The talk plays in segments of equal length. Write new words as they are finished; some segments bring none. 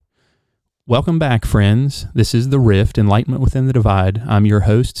Welcome back, friends. This is The Rift, Enlightenment Within the Divide. I'm your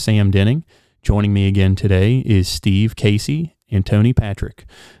host, Sam Denning. Joining me again today is Steve Casey and Tony Patrick.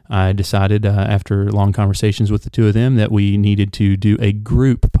 I decided after long conversations with the two of them that we needed to do a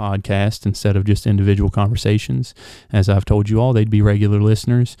group podcast instead of just individual conversations. As I've told you all, they'd be regular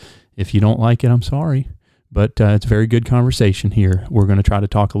listeners. If you don't like it, I'm sorry. But it's a very good conversation here. We're going to try to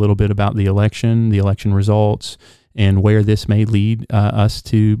talk a little bit about the election results, and where this may lead us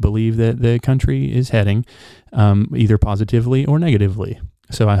to believe that the country is heading, either positively or negatively.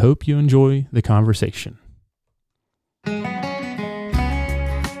 So I hope you enjoy the conversation.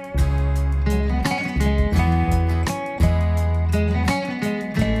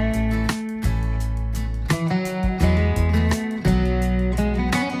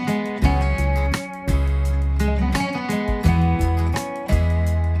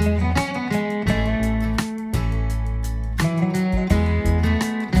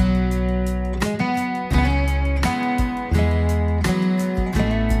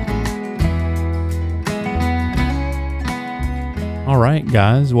 All right,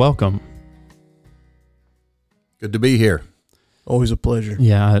 guys, welcome. Good to be here. Always a pleasure.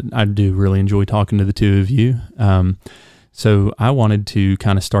 Yeah, I do really enjoy talking to the two of you. So I wanted to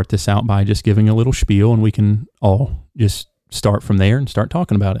kind of start this out by just giving a little spiel, and we can all just start from there and start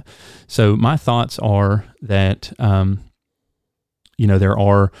talking about it. So my thoughts are that, there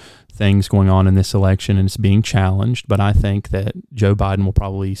are things going on in this election and it's being challenged, but I think that Joe Biden will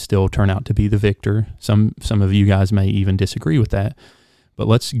probably still turn out to be the victor. Some of you guys may even disagree with that, but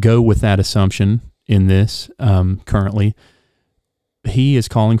let's go with that assumption in this. Currently, he is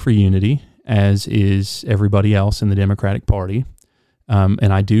calling for unity, as is everybody else in the Democratic Party.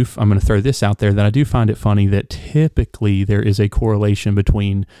 And I'm going to throw this out there, that I do find it funny that typically there is a correlation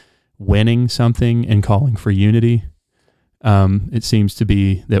between winning something and calling for unity. It seems to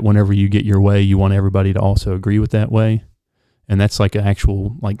be that whenever you get your way, you want everybody to also agree with that way. And that's like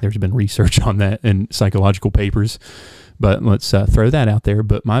there's been research on that in psychological papers, but let's throw that out there.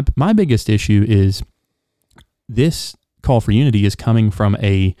 But my biggest issue is this call for unity is coming from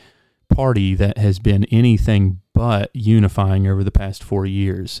a party that has been anything but unifying over the past 4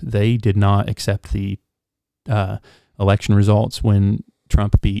 years. They did not accept the election results when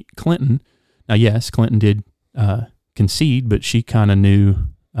Trump beat Clinton. Now, yes, Clinton did concede, but she kind of knew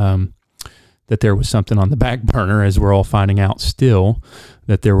that there was something on the back burner, as we're all finding out still,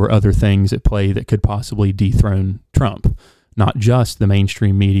 that there were other things at play that could possibly dethrone Trump. Not just the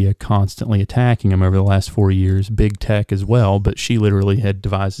mainstream media constantly attacking him over the last 4 years, big tech as well, but she literally had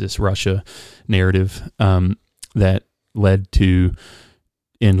devised this Russia narrative that led to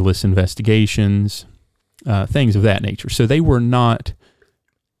endless investigations, things of that nature. So they were not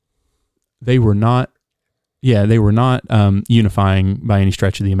unifying by any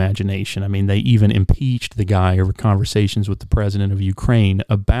stretch of the imagination. I mean, they even impeached the guy over conversations with the president of Ukraine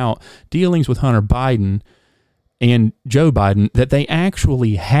about dealings with Hunter Biden and Joe Biden that they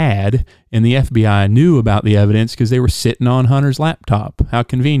actually had, and the FBI knew about the evidence because they were sitting on Hunter's laptop. How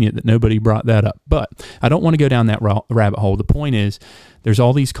convenient that nobody brought that up. But I don't want to go down that rabbit hole. The point is, there's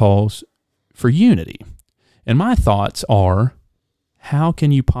all these calls for unity. And my thoughts are, how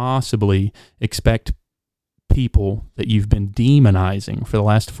can you possibly expect people that you've been demonizing for the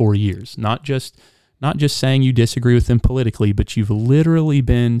last 4 years, not just saying you disagree with them politically, but you've literally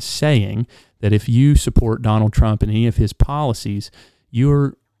been saying that if you support Donald Trump and any of his policies,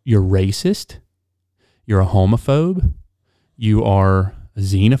 you're racist, you're a homophobe, you are a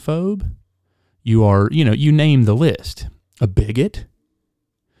xenophobe, you are, you name the list, a bigot.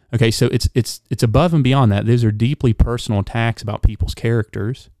 Okay, so it's above and beyond that. Those are deeply personal attacks about people's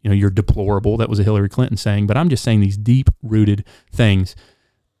characters. You're deplorable. That was a Hillary Clinton saying, but I'm just saying these deep-rooted things.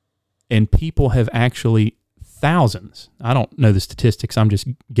 And people have actually, thousands, I don't know the statistics, I'm just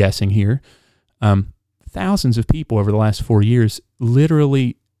guessing here, thousands of people over the last 4 years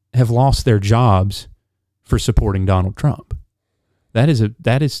literally have lost their jobs for supporting Donald Trump. That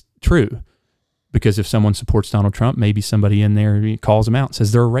is true. Because if someone supports Donald Trump, maybe somebody in there calls them out and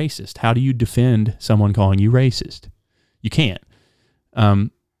says they're a racist. How do you defend someone calling you racist? You can't.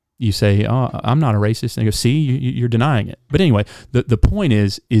 You say, "Oh, I'm not a racist," and they go, "See, you're denying it." But anyway, the point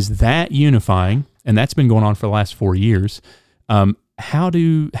is that unifying, and that's been going on for the last 4 years. How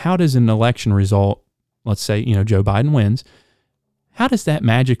does an election result, let's say Joe Biden wins, how does that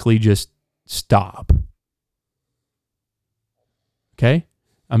magically just stop? Okay.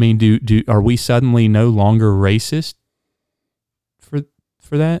 I mean, are we suddenly no longer racist for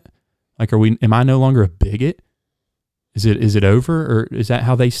that? Like, am I no longer a bigot? Is it over, or is that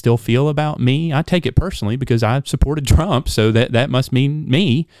how they still feel about me? I take it personally because I supported Trump, so that must mean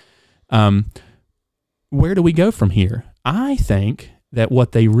me. Where do we go from here? I think that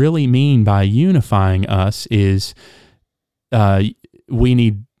what they really mean by unifying us is we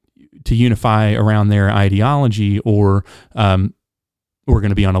need to unify around their ideology, or we're going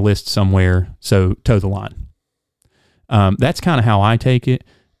to be on a list somewhere, so toe the line. That's kind of how I take it,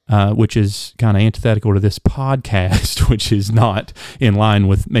 which is kind of antithetical to this podcast, which is not in line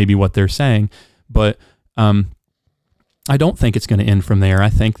with maybe what they're saying. But I don't think it's going to end from there. I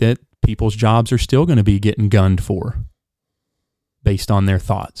think that people's jobs are still going to be getting gunned for based on their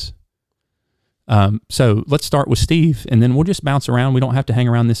thoughts. So let's start with Steve, and then we'll just bounce around. We don't have to hang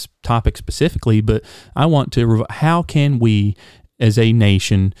around this topic specifically, but I want to, how can we as a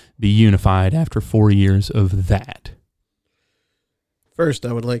nation be unified after 4 years of that? First,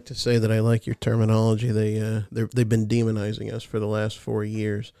 I would like to say that I like your terminology. They've been demonizing us for the last 4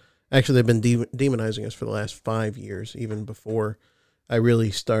 years. Actually, they've been demonizing us for the last 5 years, even before I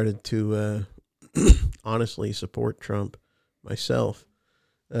really started to honestly support Trump myself.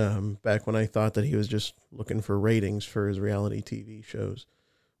 Back when I thought that he was just looking for ratings for his reality TV shows.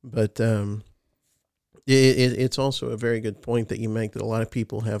 But it's also a very good point that you make, that a lot of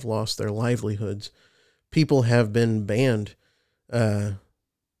people have lost their livelihoods. People have been banned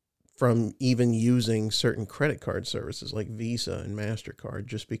from even using certain credit card services like Visa and MasterCard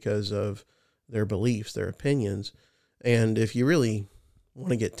just because of their beliefs, their opinions. And if you really want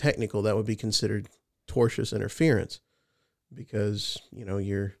to get technical, that would be considered tortious interference, because, you know,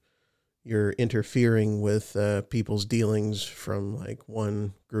 you're interfering with people's dealings from like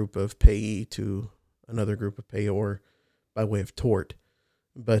one group of payee to another group of payor by way of tort.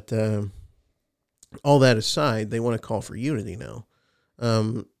 But all that aside, they want to call for unity now.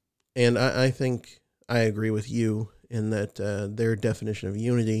 And I think I agree with you in that their definition of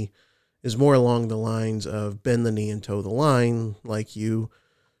unity is more along the lines of bend the knee and toe the line, like you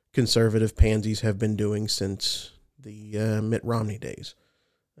conservative pansies have been doing since the Mitt Romney days.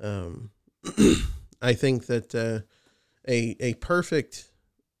 I think that a perfect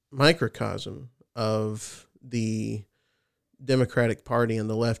microcosm of the Democratic Party and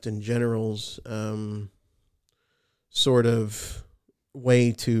the left in general's sort of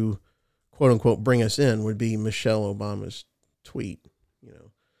way to quote unquote bring us in would be Michelle Obama's tweet, you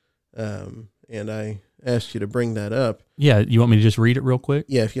know. And I asked you to bring that up. Yeah, you want me to just read it real quick?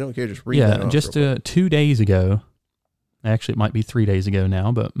 Yeah, if you don't care, just read that. Yeah, just 2 days ago, actually it might be 3 days ago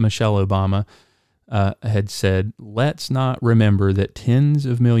now, but Michelle Obama had said, "Let's not remember that tens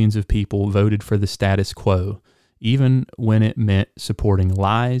of millions of people voted for the status quo, even when it meant supporting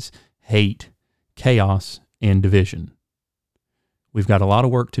lies, hate, chaos, and division. We've got a lot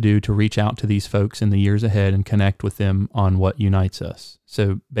of work to do to reach out to these folks in the years ahead and connect with them on what unites us."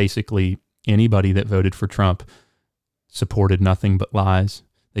 So basically, anybody that voted for Trump supported nothing but lies.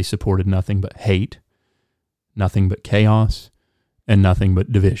 They supported nothing but hate, nothing but chaos, and nothing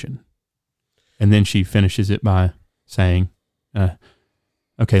but division. And then she finishes it by saying,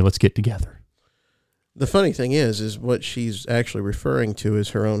 okay, let's get together. The funny thing is what she's actually referring to is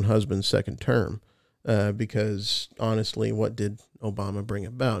her own husband's second term. Because honestly, what did Obama bring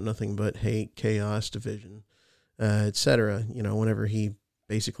about? Nothing but hate, chaos, division, etc. You know, whenever he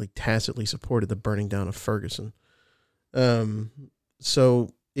basically tacitly supported the burning down of Ferguson. So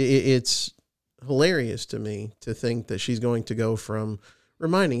it's hilarious to me to think that she's going to go from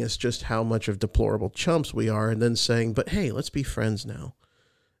reminding us just how much of deplorable chumps we are and then saying, but hey, let's be friends now.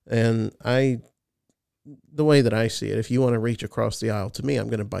 And the way that I see it, if you want to reach across the aisle to me, I'm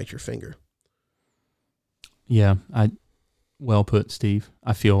going to bite your finger. Yeah, well put, Steve.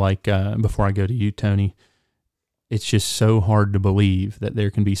 I feel like, before I go to you, Tony, it's just so hard to believe that there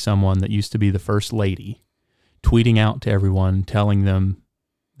can be someone that used to be the first lady tweeting out to everyone, telling them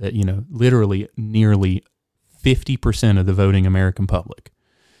that, you know, literally nearly 50% of the voting American public,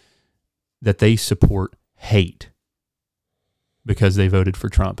 that they support hate because they voted for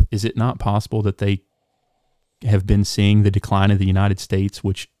Trump. Is it not possible that they have been seeing the decline of the United States,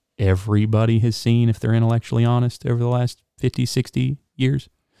 which everybody has seen if they're intellectually honest over the last 50, 60 years,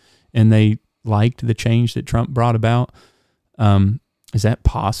 and they liked the change that Trump brought about? Is that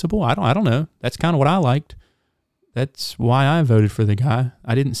possible? I don't know. That's kind of what I liked. That's why I voted for the guy.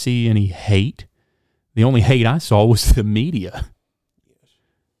 I didn't see any hate. The only hate I saw was the media.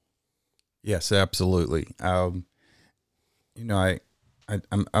 Yes, absolutely. You know,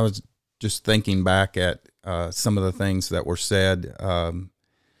 I was just thinking back at some of the things that were said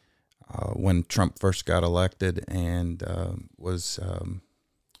when Trump first got elected and was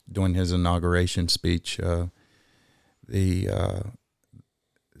doing his inauguration speech.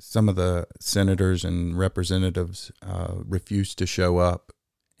 Some of the senators and representatives refused to show up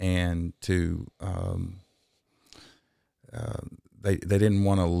and to they didn't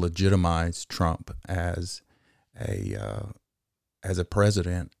want to legitimize Trump as a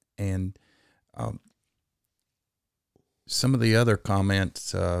president. And some of the other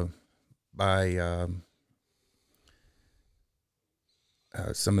comments by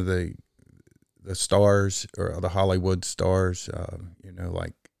some of the stars, or the Hollywood stars,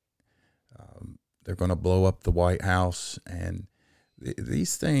 like they're going to blow up the White House, and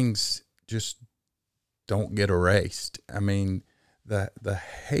these things just don't get erased. I mean, the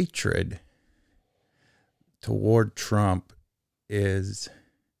hatred toward Trump is,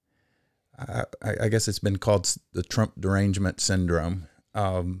 I guess it's been called the Trump derangement syndrome.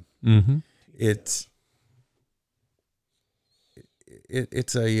 It's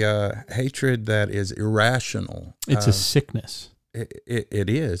a hatred that is irrational. It's a sickness. It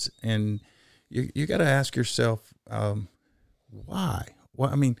is, and you got to ask yourself, why? Well,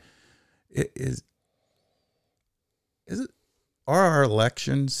 I mean, is it? Are our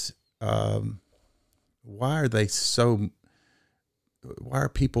elections? Why are they so? Why are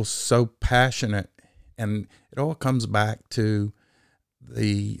people so passionate? And it all comes back to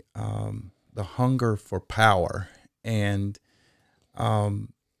the hunger for power. And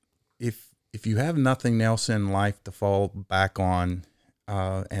if you have nothing else in life to fall back on,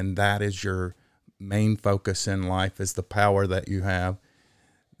 and that is your main focus in life, is the power that you have,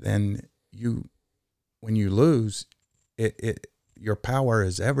 then when you lose, your power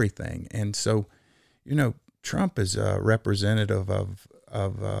is everything. And so, Trump is a representative of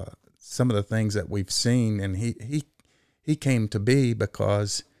some of the things that we've seen, and he came to be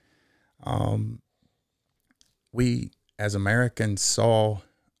because we as Americans saw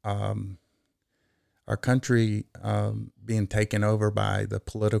our country being taken over by the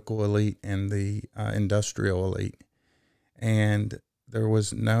political elite and the industrial elite, and there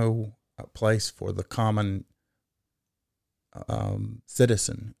was no place for the common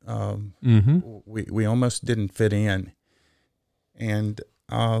citizen. We almost didn't fit in, and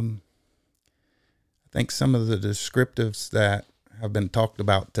I think some of the descriptives that have been talked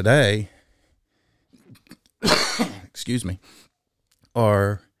about today, excuse me,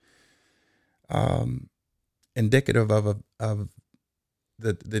 are indicative of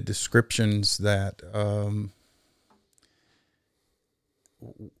the descriptions that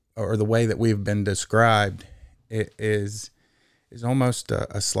or the way that we've been described. It is almost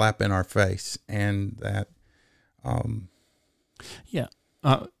a slap in our face, and that. Am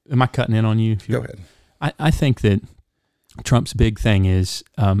I cutting in on you? Go ahead. I think that Trump's big thing is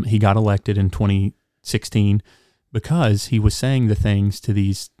he got elected in 2016 because he was saying the things to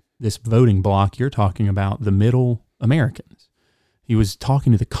this voting bloc you're talking about, the middle Americans. He was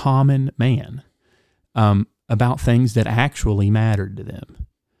talking to the common man about things that actually mattered to them.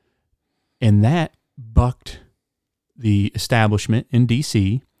 And that bucked the establishment in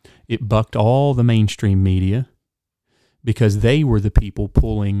D.C. It bucked all the mainstream media because they were the people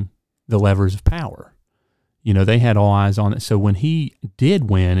pulling the levers of power. They had all eyes on it. So when he did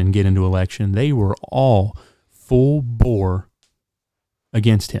win and get into election, they were all full bore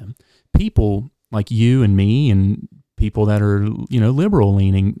against him. People like you and me and people that are, liberal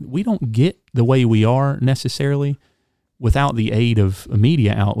leaning, we don't get the way we are necessarily without the aid of a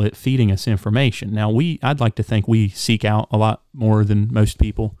media outlet feeding us information. Now, I'd like to think we seek out a lot more than most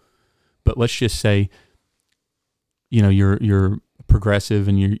people, but let's just say, you're progressive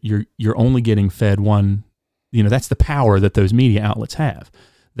and you're only getting fed one. That's the power that those media outlets have.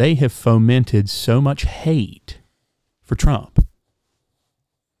 They have fomented so much hate for Trump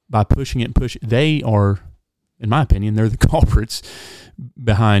by pushing it and pushing. They are, in my opinion, they're the culprits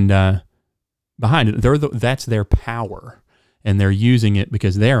behind it. That's their power, and they're using it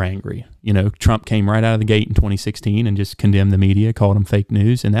because they're angry. Trump came right out of the gate in 2016 and just condemned the media, called them fake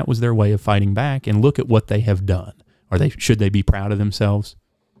news, and that was their way of fighting back. And look at what they have done. Should they be proud of themselves,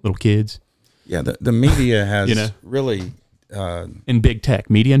 little kids? Yeah, the media has really in big tech,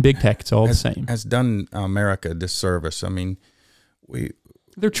 media and big tech, it's all the same. Has done America a disservice. I mean,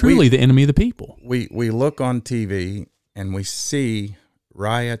 they're truly the enemy of the people. We look on TV and we see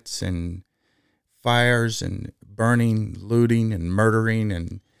riots and fires and burning, looting, and murdering,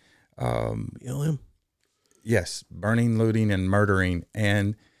 and burning, looting, and murdering,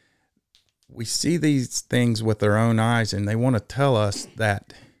 and we see these things with our own eyes, and they want to tell us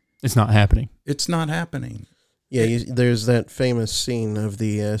that it's not happening. It's not happening. Yeah, there's that famous scene of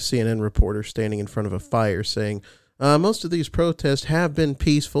the CNN reporter standing in front of a fire saying, most of these protests have been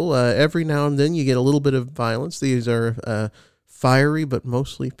peaceful. Every now and then you get a little bit of violence. These are fiery but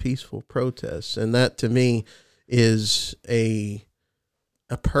mostly peaceful protests. And that, to me, is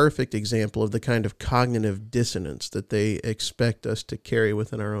a perfect example of the kind of cognitive dissonance that they expect us to carry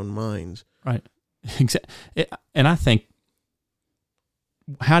within our own minds. Right. And I think,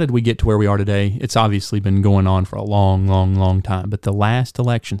 how did we get to where we are today? It's obviously been going on for a long, long, long time. But the last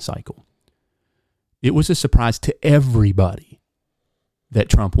election cycle, it was a surprise to everybody that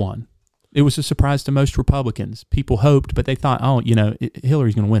Trump won. It was a surprise to most Republicans. People hoped, but they thought, oh,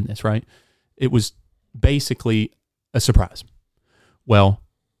 Hillary's going to win this, right? It was basically a surprise. Well,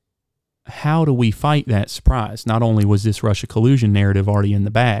 how do we fight that surprise? Not only was this Russia collusion narrative already in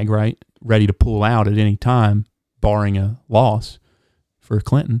the bag, right, ready to pull out at any time, barring a loss for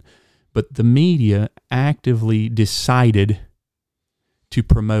Clinton, but the media actively decided to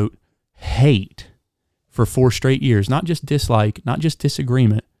promote hate for 4 straight years, not just dislike, not just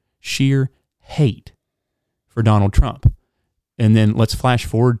disagreement, sheer hate for Donald Trump. And then let's flash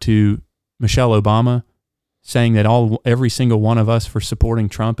forward to Michelle Obama saying that every single one of us for supporting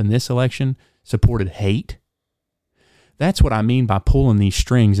Trump in this election supported hate. That's what I mean by pulling these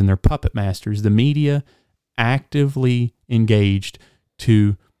strings, and they're puppet masters. The media actively engaged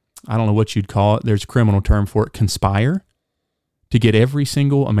to, I don't know what you'd call it, there's a criminal term for it, conspire to get every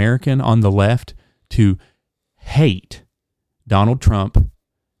single American on the left to hate Donald Trump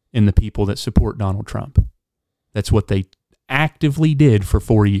and the people that support Donald Trump. That's what they actively did for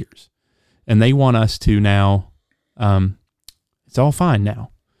 4 years. And they want us to now, it's all fine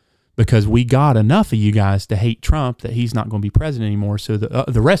now because we got enough of you guys to hate Trump that he's not going to be president anymore. So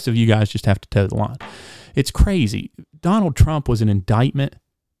the rest of you guys just have to toe the line. It's crazy. Donald Trump was an indictment.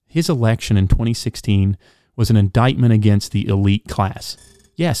 His election in 2016 was an indictment against the elite class.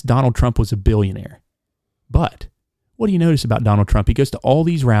 Yes, Donald Trump was a billionaire. But what do you notice about Donald Trump? He goes to all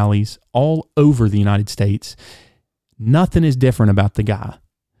these rallies all over the United States. Nothing is different about the guy.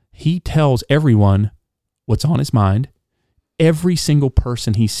 He tells everyone what's on his mind. Every single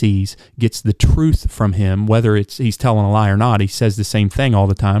person he sees gets the truth from him, whether he's telling a lie or not. He says the same thing all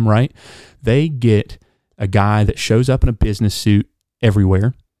the time, right? They get a guy that shows up in a business suit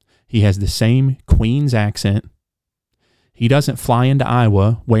everywhere. He has the same Queen's accent. He doesn't fly into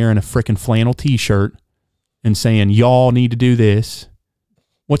Iowa wearing a frickin' flannel t-shirt and saying, y'all need to do this.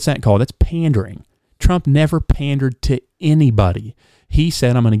 What's that called? That's pandering. Trump never pandered to anybody. He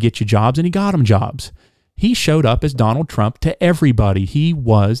said, I'm going to get you jobs, and he got them jobs. He showed up as Donald Trump to everybody. He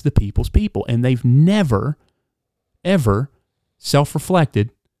was the people's people, and they've never, ever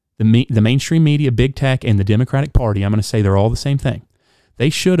self-reflected. The mainstream media, big tech, and the Democratic Party, I'm going to say they're all the same thing. They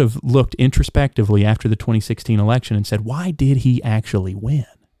should have looked introspectively after the 2016 election and said, why did he actually win?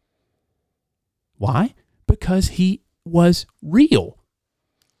 Why? Because he was real.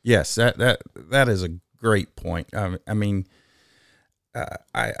 Yes, that is a great point. I mean,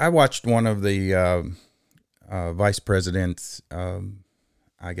 I watched one of the vice president's,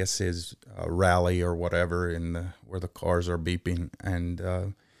 I guess his rally or whatever, where the cars are beeping, and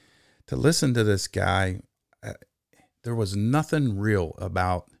to listen to this guy, there was nothing real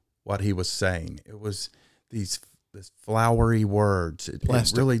about what he was saying. It was this flowery words. It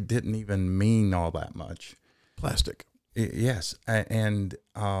really didn't even mean all that much. Plastic. Yes, and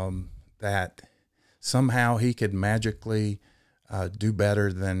that somehow he could magically do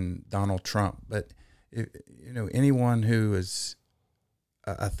better than Donald Trump. But anyone who is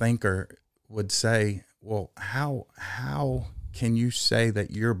a thinker would say, well, how can you say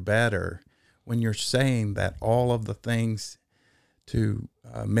that you're better when you're saying that all of the things to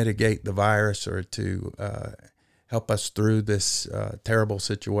mitigate the virus or to help us through this terrible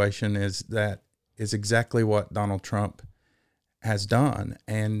situation is exactly what Donald Trump has done?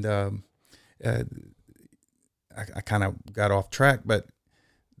 And I kind of got off track, but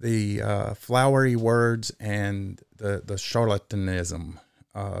the flowery words and the charlatanism,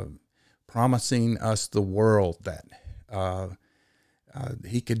 promising us the world that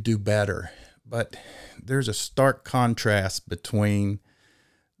he could do better. But there's a stark contrast between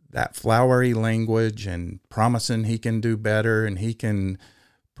that flowery language and promising he can do better and he can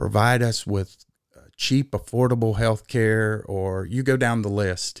provide us with cheap, affordable health care, or you go down the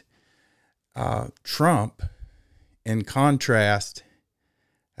list. Trump, in contrast,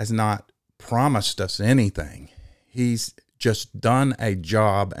 has not promised us anything. He's just done a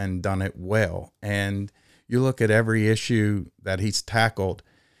job and done it well. And you look at every issue that he's tackled,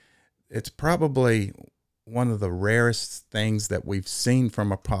 it's probably one of the rarest things that we've seen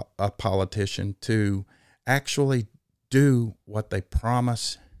from a politician to actually do what they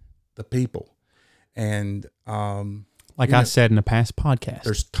promise the people. And like I said in a past podcast,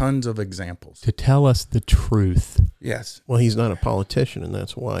 there's tons of examples. To tell us the truth. Yes. Well, he's not a politician, and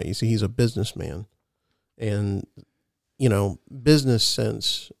that's why. You see, he's a businessman. And, business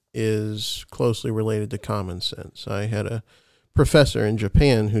sense is closely related to common sense. I had a professor in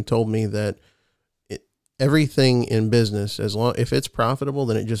Japan who told me that everything in business, if it's profitable,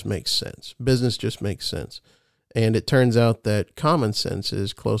 then it just makes sense. Business just makes sense. And it turns out that common sense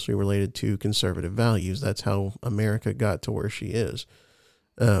is closely related to conservative values. That's how America got to where she is.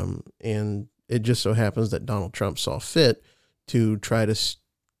 And it just so happens that Donald Trump saw fit to try to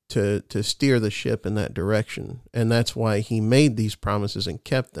steer the ship in that direction. And that's why he made these promises and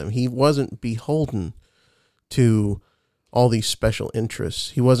kept them. He wasn't beholden to all these special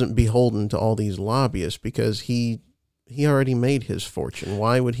interests. He wasn't beholden to all these lobbyists because he already made his fortune.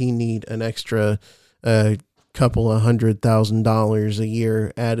 Why would he need an extra couple of $100,000 a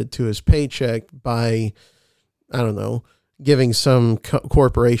year added to his paycheck by, I don't know, giving some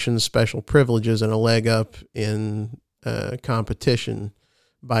corporations special privileges and a leg up in competition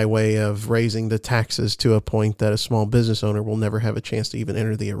by way of raising the taxes to a point that a small business owner will never have a chance to even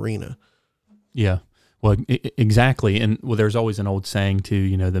enter the arena? Yeah, well, exactly. And there's always an old saying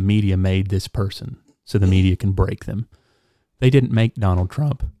too, the media made this person, so the media can break them. They didn't make Donald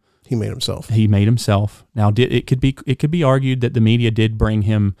Trump. He made himself. He made himself. Now, it could be argued that the media did bring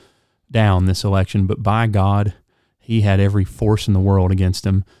him down this election, but by God, he had every force in the world against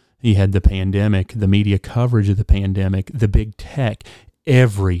him. He had the pandemic, the media coverage of the pandemic, the big tech,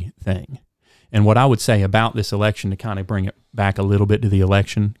 everything. And what I would say about this election, to kind of bring it back a little bit to the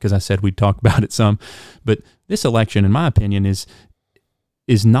election, because I said we'd talk about it some, but this election, in my opinion, is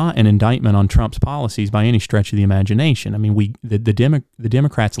not an indictment on Trump's policies by any stretch of the imagination. I mean, the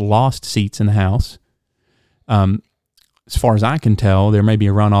Democrats lost seats in the House. As far as I can tell, there may be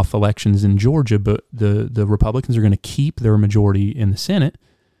a runoff elections in Georgia, but the Republicans are going to keep their majority in the Senate.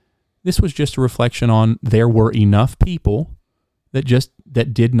 This was just a reflection on there were enough people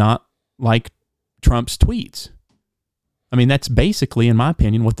that did not like Trump's tweets. I mean, that's basically, in my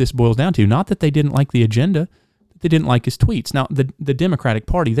opinion, what this boils down to. Not that they didn't like the agenda, they didn't like his tweets. Now, the Democratic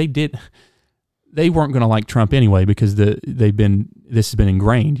Party, they weren't going to like Trump anyway because this has been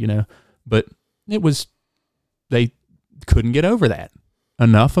ingrained, But they couldn't get over that.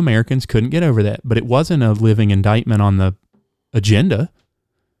 Enough Americans couldn't get over that. But it wasn't a living indictment on the agenda.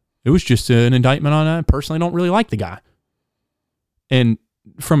 It was just an indictment on, I personally don't really like the guy. And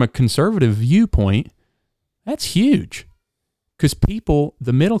from a conservative viewpoint, that's huge. Because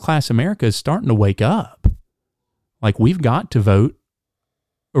the middle class America is starting to wake up. Like, we've got to vote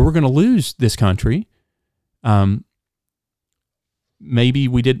or we're going to lose this country. Maybe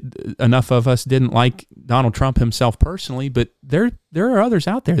enough of us didn't like Donald Trump himself personally, but there are others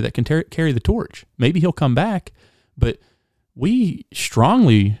out there that can carry the torch. Maybe he'll come back, but we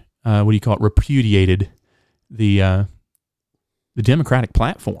strongly, repudiated the Democratic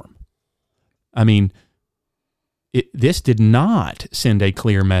platform. I mean, this did not send a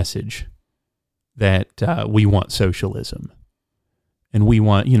clear message that we want socialism. And we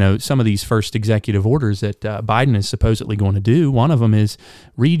want, some of these first executive orders that Biden is supposedly going to do. One of them is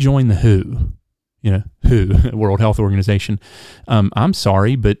rejoin the WHO, World Health Organization. I'm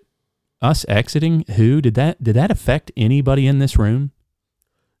sorry, but us exiting WHO, did that affect anybody in this room?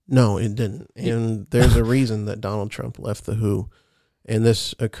 No, it didn't. And there's a reason that Donald Trump left the WHO. And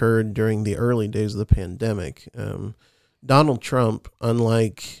this occurred during the early days of the pandemic. Donald Trump,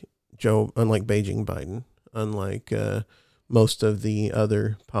 unlike Beijing Biden, unlike most of the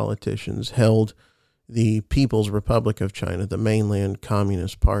other politicians, held the People's Republic of China, the mainland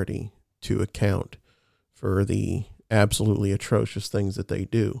Communist Party, to account for the absolutely atrocious things that they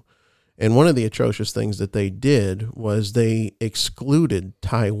do. And one of the atrocious things that they did was they excluded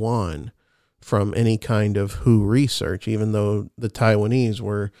Taiwan from any kind of WHO research, even though the Taiwanese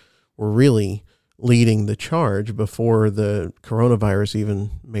were really leading the charge before the coronavirus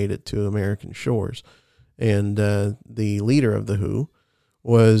even made it to American shores. And the leader of the WHO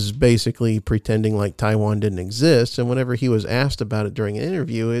was basically pretending like Taiwan didn't exist. And whenever he was asked about it during an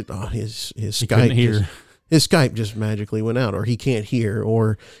interview, his Skype just magically went out, or he can't hear,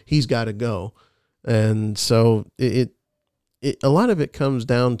 or he's got to go. And so a lot of it comes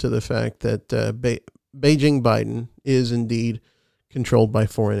down to the fact that Beijing Biden is indeed controlled by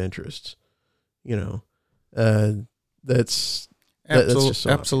foreign interests. That's just so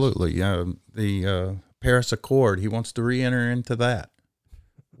absolutely. The Paris Accord, he wants to re-enter into that.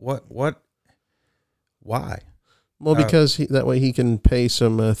 What? Why? Well, because that way he can pay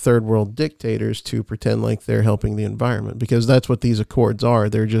some third world dictators to pretend like they're helping the environment, because that's what these accords are.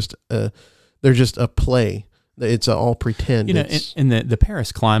 They're just a play. It's all pretend. And the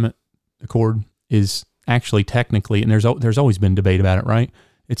Paris Climate Accord is actually technically, and there's always been debate about it, right?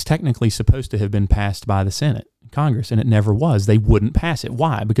 it's technically supposed to have been passed by the Senate, Congress, and it never was. They wouldn't pass it.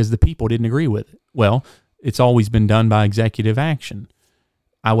 Why? Because the people didn't agree with it. Well, it's always been done by executive action.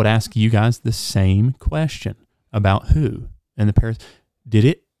 I would ask you guys the same question about who and the Paris. Did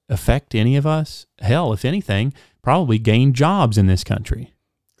it affect any of us? Hell, if anything, probably gain jobs in this country.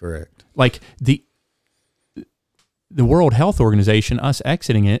 Correct. Like the World Health Organization, us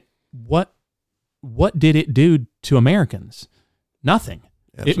exiting it, what did it do to Americans? Nothing.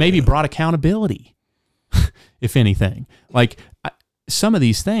 Absolutely. It maybe brought accountability, if anything. Like some of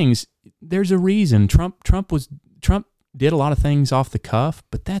these things, there's a reason. Trump did a lot of things off the cuff,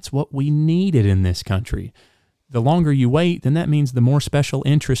 but that's what we needed in this country. The longer you wait, then that means the more special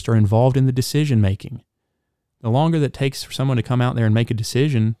interests are involved in the decision making. The longer that takes for someone to come out there and make a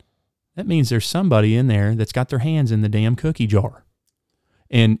decision, that means there's somebody in there that's got their hands in the damn cookie jar.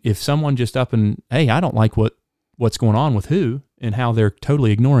 And if someone just up and, hey, I don't like what's going on with who and how they're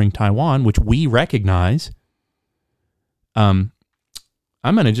totally ignoring Taiwan, which we recognize, I'm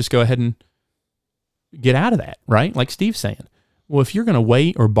going to just go ahead and get out of that, right? Like Steve's saying. Well, if you're going to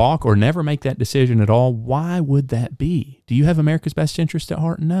wait or balk or never make that decision at all, why would that be? Do you have America's best interest at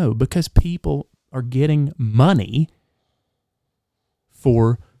heart? No, because people are getting money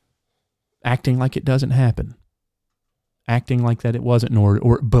for acting like it doesn't happen, acting like that it wasn't,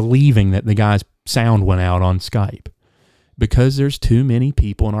 or believing that the guy's sound went out on Skype, because there's too many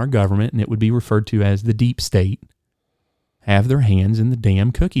people in our government, and it would be referred to as the deep state, have their hands in the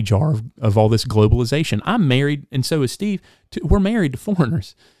damn cookie jar of all this globalization. I'm married, and so is Steve. We're married to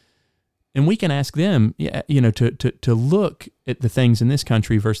foreigners, and we can ask them, to look at the things in this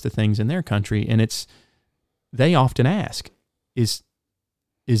country versus the things in their country, and they often ask, is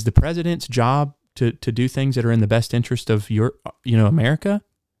the president's job to do things that are in the best interest of America?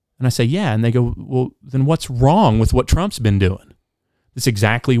 And I say, yeah, and they go, well, then what's wrong with what Trump's been doing? It's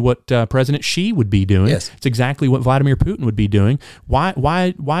exactly what President Xi would be doing. Yes. It's exactly what Vladimir Putin would be doing.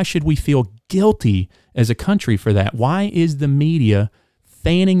 Why should we feel guilty as a country for that? Why is the media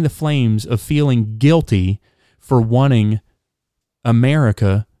fanning the flames of feeling guilty for wanting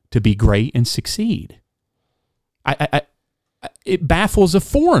America to be great and succeed? It baffles a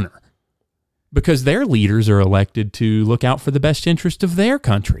foreigner, because their leaders are elected to look out for the best interest of their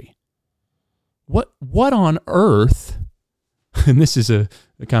country. What on earth? And this is a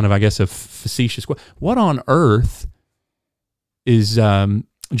kind of, I guess, a facetious question. What on earth is Joe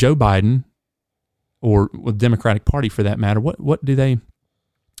Biden, or the Democratic Party for that matter? What do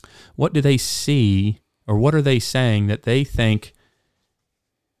they see, or what are they saying that they think,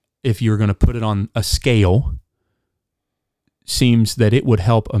 if you're going to put it on a scale, seems that it would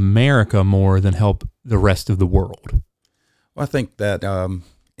help America more than help the rest of the world? Well, I think that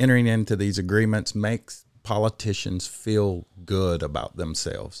entering into these agreements makes politicians feel good about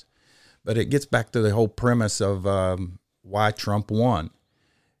themselves. But it gets back to the whole premise of why Trump won.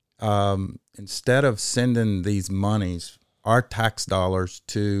 Instead of sending these monies, our tax dollars,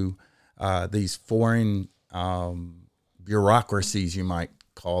 to these foreign bureaucracies, you might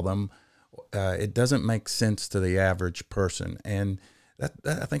call them, it doesn't make sense to the average person. And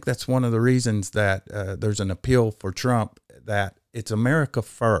I think that's one of the reasons that there's an appeal for Trump, that it's America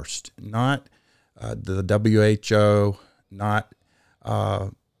first, not the WHO, not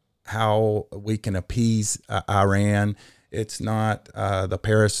how we can appease Iran. It's not the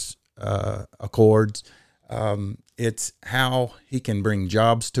Paris Accords. It's how he can bring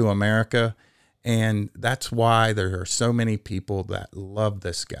jobs to America. And that's why there are so many people that love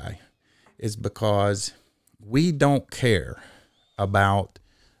this guy, is because we don't care about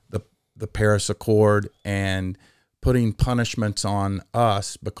the Paris Accord and putting punishments on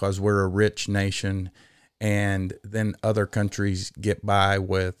us because we're a rich nation, and then other countries get by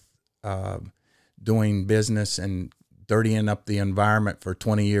with doing business and dirtying up the environment for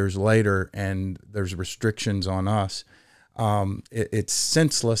 20 years later, and there's restrictions on us. It's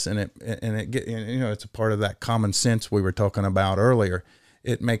senseless, and it's a part of that common sense we were talking about earlier.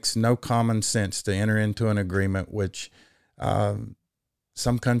 It makes no common sense to enter into an agreement which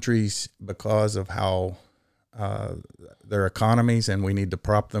some countries, because of how their economies, and we need to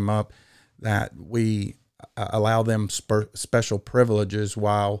prop them up, that we allow them special privileges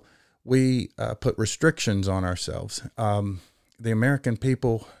while we put restrictions on ourselves. The American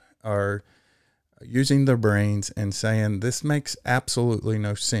people are using their brains and saying, this makes absolutely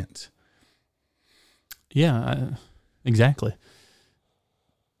no sense. Yeah, exactly.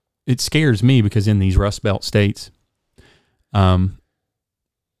 It scares me because in these Rust Belt states,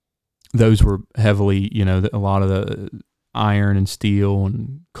 those were heavily, a lot of the iron and steel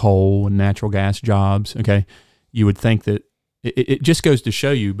and coal and natural gas jobs. Okay. You would think that it just goes to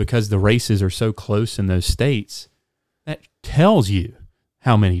show you, because the races are so close in those states, that tells you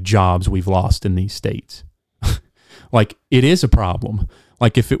how many jobs we've lost in these states. Like, it is a problem.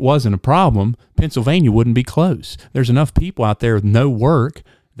 Like, if it wasn't a problem, Pennsylvania wouldn't be close. There's enough people out there with no work.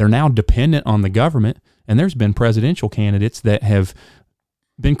 They're now dependent on the government. And there's been presidential candidates that have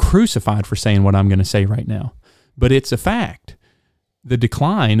been crucified for saying what I'm going to say right now. But it's a fact. The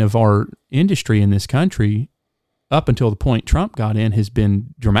decline of our industry in this country up until the point Trump got in has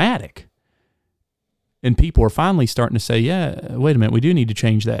been dramatic. And people are finally starting to say, yeah, wait a minute, we do need to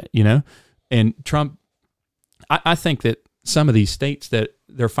change that, you know? And Trump, I think that some of these states, that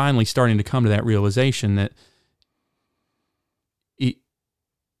they're finally starting to come to that realization that it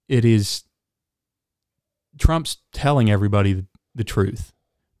is Trump's telling everybody the truth.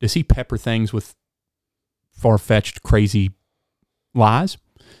 Does he pepper things with far-fetched, crazy lies?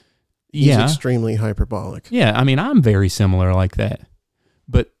 He's extremely hyperbolic. Yeah, I mean, I'm very similar like that.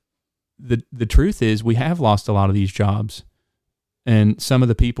 But the truth is, we have lost a lot of these jobs. And some of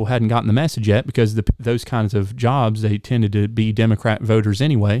the people hadn't gotten the message yet, because those kinds of jobs, they tended to be Democrat voters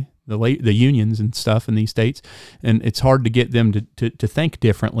anyway, the unions and stuff in these states. And it's hard to get them to think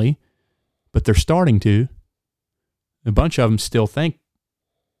differently, but they're starting to. A bunch of them still think,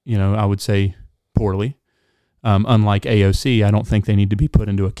 I would say poorly. Unlike AOC, I don't think they need to be put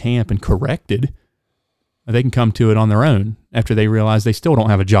into a camp and corrected. They can come to it on their own after they realize they still don't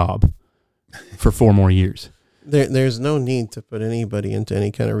have a job for 4 more years. There's no need to put anybody into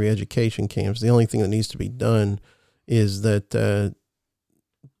any kind of re-education camps. The only thing that needs to be done is that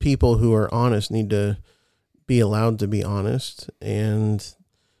people who are honest need to be allowed to be honest, and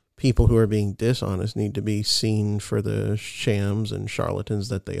people who are being dishonest need to be seen for the shams and charlatans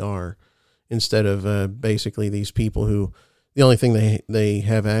that they are, instead of basically these people who the only thing they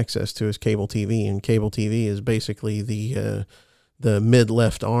have access to is cable TV, and cable TV is basically the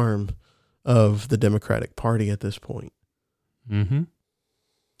mid-left arm of the Democratic Party at this point. Mm-hmm.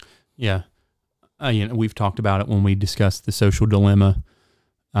 Yeah. We've talked about it when we discussed the social dilemma.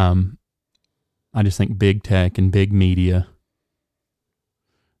 I just think big tech and big media,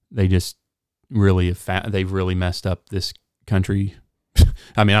 they just really they've really messed up this country.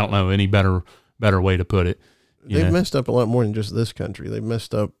 I mean, I don't know any better way to put it. They've messed up a lot more than just this country. They've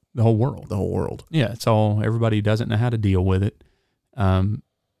messed up the whole world. The whole world. Yeah, everybody doesn't know how to deal with it.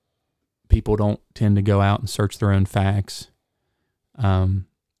 People don't tend to go out and search their own facts. I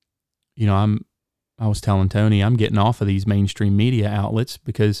was telling Tony, I'm getting off of these mainstream media outlets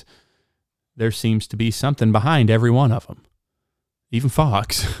because there seems to be something behind every one of them. Even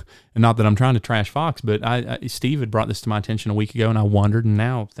Fox. And not that I'm trying to trash Fox, but Steve had brought this to my attention a week ago, and I wondered, and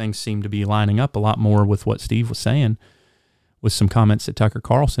now things seem to be lining up a lot more with what Steve was saying, with some comments that Tucker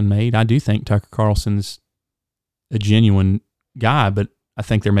Carlson made. I do think Tucker Carlson's a genuine guy, but I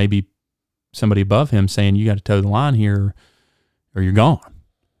think there may be somebody above him saying, you got to toe the line here or you're gone.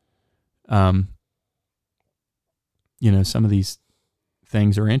 Some of these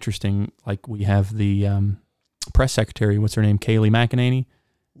things are interesting. Like, we have the press secretary, what's her name, Kayleigh McEnany,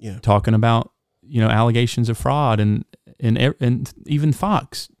 talking about allegations of fraud, and even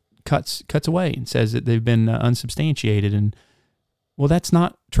Fox cuts away and says that they've been unsubstantiated, and well, that's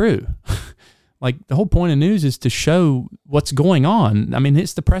not true. Like, the whole point of news is to show what's going on. I mean,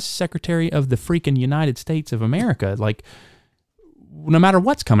 it's the press secretary of the freaking United States of America. Like, no matter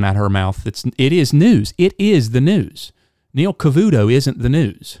what's coming out of her mouth, it is news. It is the news. Neil Cavuto isn't the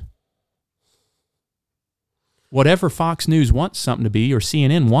news. Whatever Fox News wants something to be, or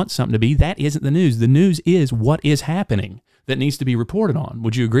CNN wants something to be, that isn't the news. The news is what is happening that needs to be reported on.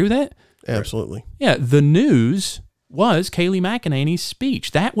 Would you agree with that? Absolutely. Yeah, the news was Kayleigh McEnany's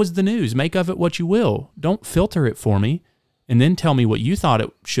speech. That was the news. Make of it what you will. Don't filter it for me and then tell me what you thought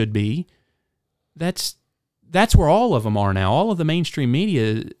it should be. That's where all of them are now. All of the mainstream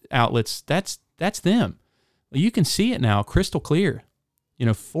media outlets, that's them. You can see it now, crystal clear.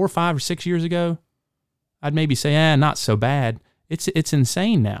 4 or 5 or 6 years ago, I'd maybe say, not so bad. It's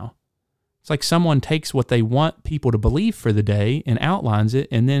insane now. It's like someone takes what they want people to believe for the day and outlines it,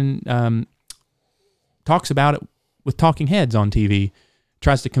 and then talks about it with talking heads on TV,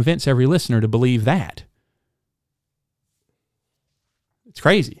 tries to convince every listener to believe that. It's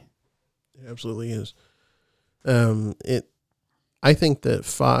crazy. It absolutely is. I think that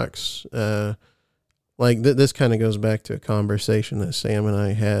Fox, this kind of goes back to a conversation that Sam and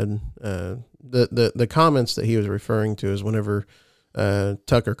I had. The comments that he was referring to is whenever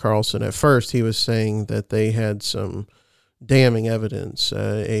Tucker Carlson, at first he was saying that they had some damning evidence,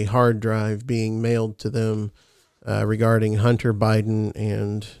 a hard drive being mailed to them regarding Hunter Biden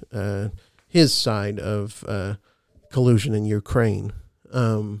and his side of collusion in Ukraine.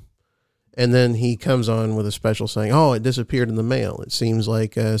 And then he comes on with a special saying, "Oh, it disappeared in the mail. It seems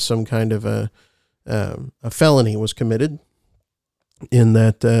like some kind of a felony was committed in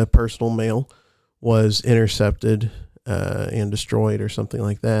that personal mail was intercepted and destroyed or something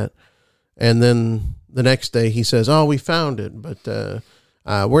like that." And then the next day he says, "Oh, we found it, but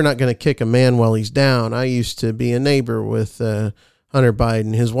we're not going to kick a man while he's down. I used to be a neighbor with Hunter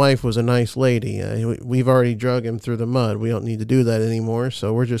Biden. His wife was a nice lady. We've already drug him through the mud. We don't need to do that anymore.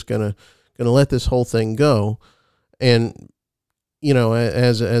 So we're just gonna let this whole thing go." And you know,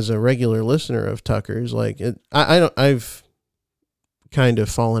 as a regular listener of Tucker's, like I've kind of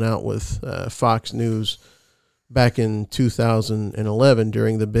fallen out with Fox News back in 2011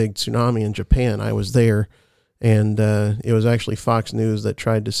 during the big tsunami in Japan. I was there, and it was actually Fox News that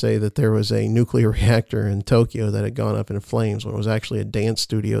tried to say that there was a nuclear reactor in Tokyo that had gone up in flames when it was actually a dance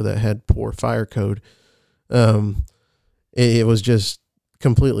studio that had poor fire code. It was just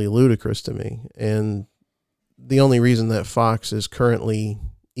completely ludicrous to me. And the only reason that Fox is currently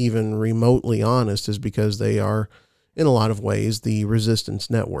even remotely honest is because they are, in a lot of ways, the resistance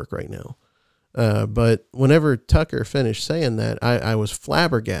network right now. But whenever Tucker finished saying that, I was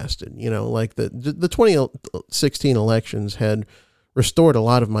flabbergasted. You know, like the 2016 elections had restored a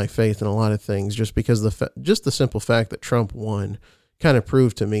lot of my faith in a lot of things, just because just the simple fact that Trump won kind of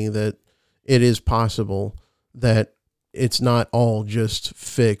proved to me that it is possible that it's not all just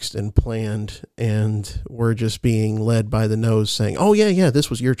fixed and planned, and we're just being led by the nose saying, "Oh yeah, this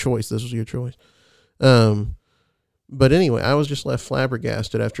was your choice. This was your choice." But anyway, I was just left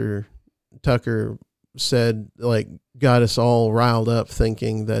flabbergasted after Tucker said, like, got us all riled up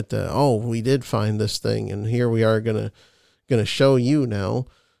thinking that, oh, we did find this thing, and here we are gonna show you now.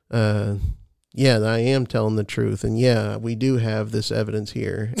 Yeah, I am telling the truth, and yeah, we do have this evidence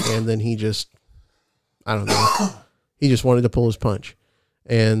here. And then he just, I don't know, he just wanted to pull his punch.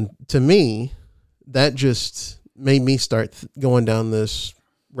 And to me, that just made me start going down this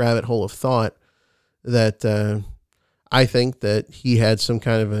rabbit hole of thought that I think that he had some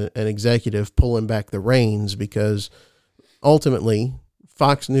kind of an executive pulling back the reins, because ultimately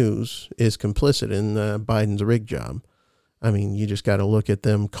Fox News is complicit in Biden's rig job. I mean, you just got to look at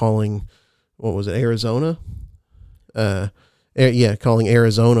them calling, what was it, Arizona? Calling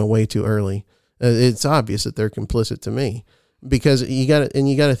Arizona way too early. It's obvious that they're complicit to me, because you got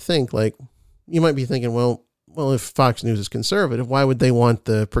to think, like, you might be thinking, well, if Fox News is conservative, why would they want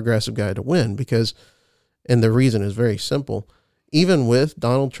the progressive guy to win? And the reason is very simple. Even with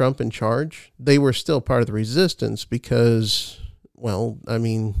Donald Trump in charge, they were still part of the resistance because, well, I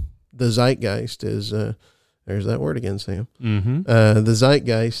mean, the zeitgeist is, there's that word again, Sam. Mm-hmm. The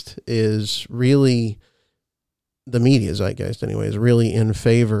zeitgeist is really, the media zeitgeist anyway, is really in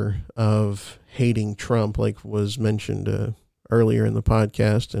favor of hating Trump, like was mentioned earlier in the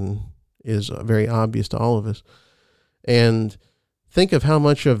podcast and is very obvious to all of us. And think of how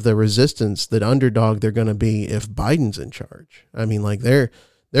much of the resistance, that underdog they're going to be if Biden's in charge. I mean, like they're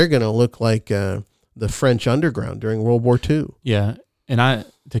going to look like the French underground during World War II. Yeah, and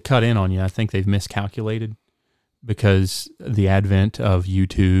to cut in on you, I think they've miscalculated, because the advent of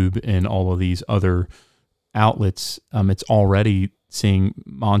YouTube and all of these other outlets, it's already seeing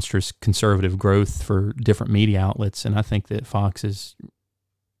monstrous conservative growth for different media outlets, and I think that Fox has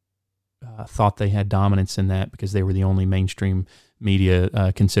thought they had dominance in that because they were the only mainstream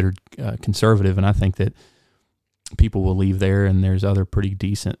media considered conservative, and I think that people will leave there, and there's other pretty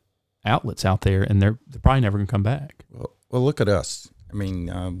decent outlets out there, and they're probably never going to come back. Well, look at us. I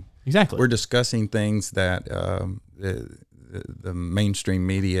mean, exactly. We're discussing things that the mainstream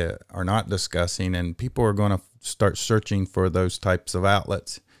media are not discussing, and people are going to start searching for those types of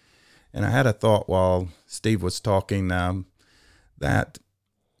outlets. And I had a thought while Steve was talking that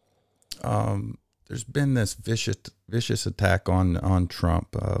there's been this vicious attack on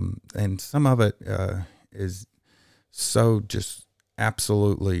Trump, and some of it is so just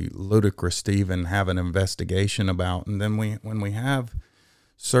absolutely ludicrous to even have an investigation about. And then when we have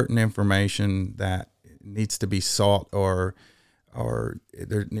certain information that needs to be sought, or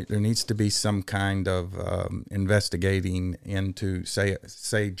there needs to be some kind of investigating into, say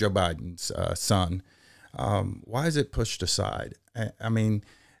Joe Biden's son, why is it pushed aside? I mean,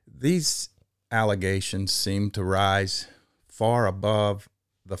 these allegations seem to rise far above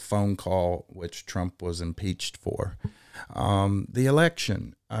the phone call which Trump was impeached for. The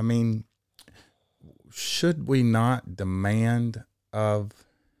election, I mean, should we not demand of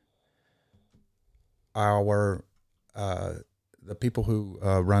our the people who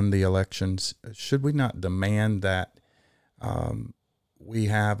run the elections, should we not demand that we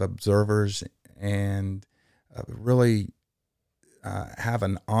have observers and really have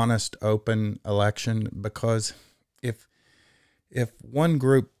an honest, open election, because if one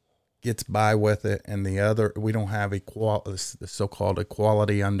group gets by with it and the other, we don't have the so-called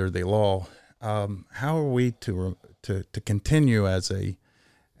equality under the law, how are we to continue as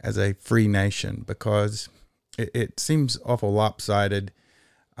a free nation? Because it seems awful lopsided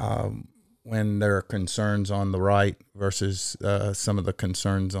when there are concerns on the right versus some of the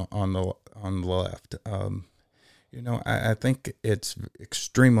concerns on the left. I think it's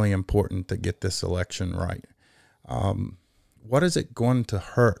extremely important to get this election right. What is it going to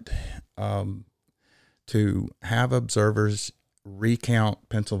hurt to have observers recount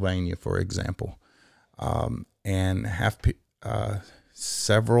Pennsylvania, for example, and have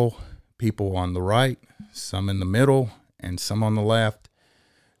several people on the right, some in the middle, and some on the left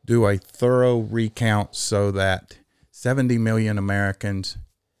do a thorough recount so that 70 million Americans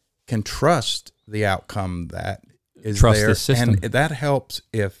can trust the outcome that is Trust there. the system. And that helps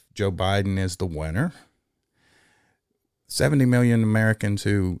if Joe Biden is the winner. 70 million Americans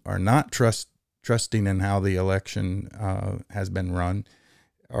who are not trusting in how the election has been run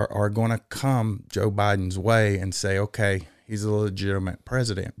are going to come Joe Biden's way and say, okay, he's a legitimate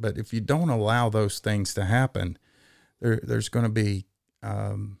president. But if you don't allow those things to happen, there's going to be...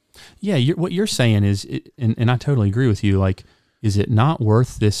 what you're saying is, and I totally agree with you, like, is it not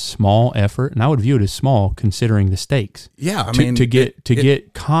worth this small effort? And I would view it as small considering the stakes. Yeah, to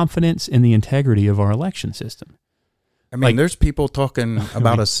get confidence in the integrity of our election system. I mean, there's people talking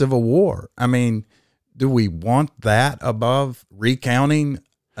about a civil war. I mean, do we want that above recounting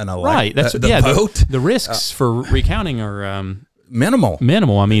an election? Right. That's vote? The risks for recounting are minimal.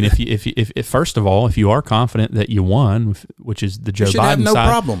 I mean, if first of all, if you are confident that you won, which is the Joe Biden Biden no side,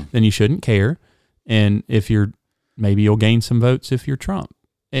 problem. then you shouldn't care. And if maybe you'll gain some votes if you're Trump.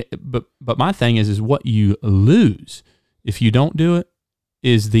 But my thing is what you lose if you don't do it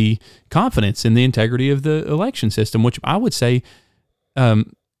is the confidence in the integrity of the election system, which I would say,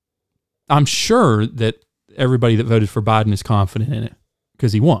 I'm sure that everybody that voted for Biden is confident in it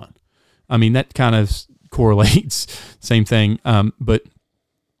because he won. I mean, that kind of correlates, same thing. But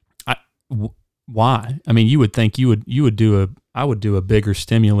why? I mean, you would think I would do a bigger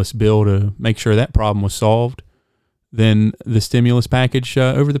stimulus bill to make sure that problem was solved than the stimulus package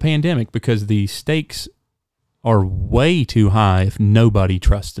over the pandemic, because the stakes are way too high if nobody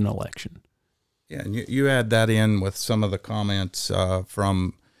trusts an election. Yeah, and you add that in with some of the comments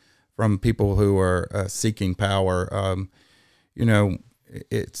from people who are seeking power.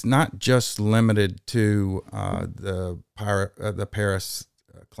 It's not just limited to the Paris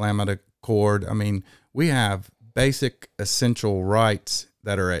Climate Accord. I mean, we have basic essential rights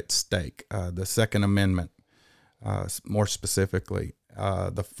that are at stake. The Second Amendment, more specifically,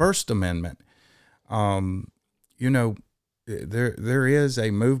 the First Amendment. There is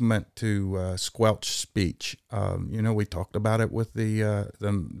a movement to squelch speech. We talked about it with the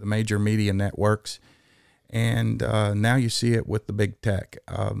major media networks, and now you see it with the big tech.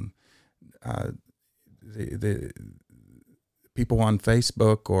 The people on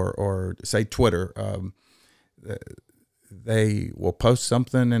Facebook or say Twitter, they will post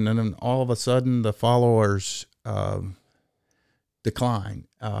something, and then all of a sudden the followers decline.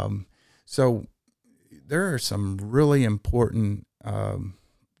 So there are some really important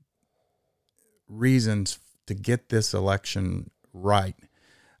reasons to get this election right.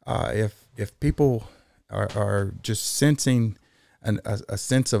 If people are just sensing a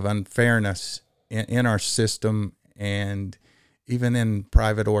sense of unfairness in our system, and even in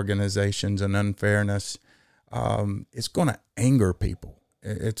private organizations, and unfairness, it's going to anger people.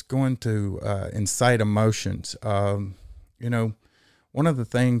 It's going to incite emotions. One of the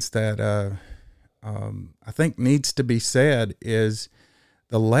things that I think needs to be said is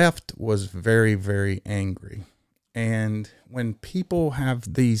the left was very, very angry. And when people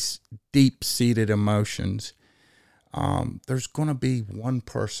have these deep-seated emotions, there's going to be one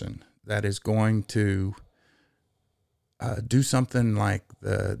person that is going to do something like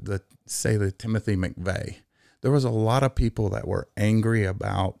the Timothy McVeigh. There was a lot of people that were angry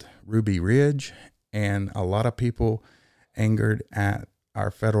about Ruby Ridge, and a lot of people angered at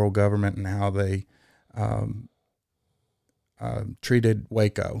our federal government and how they treated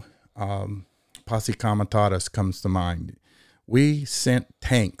Waco. Posse Comitatus comes to mind. We sent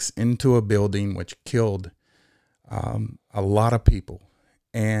tanks into a building which killed a lot of people,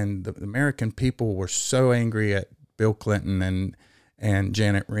 and the American people were so angry at Bill Clinton and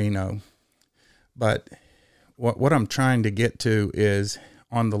Janet Reno. But what I'm trying to get to is,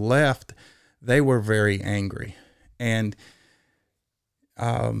 on the left, they were very angry, and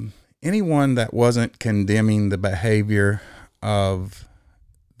anyone that wasn't condemning the behavior of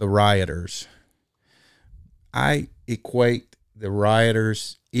the rioters, I equate the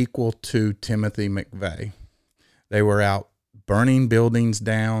rioters equal to Timothy McVeigh. They were out burning buildings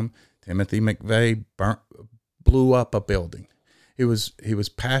down. Timothy McVeigh blew up a building. He was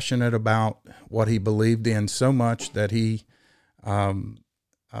passionate about what he believed in so much that he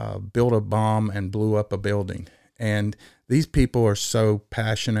built a bomb and blew up a building. And these people are so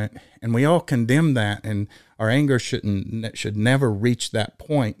passionate, and we all condemn that, and our anger should never reach that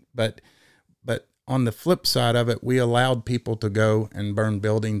point. But on the flip side of it, we allowed people to go and burn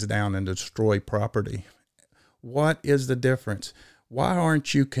buildings down and destroy property. What is the difference? Why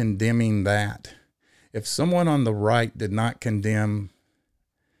aren't you condemning that? If someone on the right did not condemn,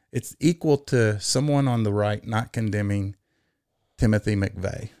 it's equal to someone on the right not condemning Timothy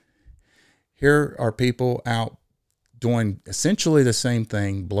McVeigh. Here are people out doing essentially the same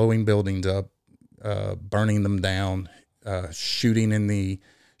thing, blowing buildings up, burning them down, shooting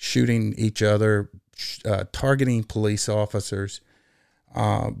each other, targeting police officers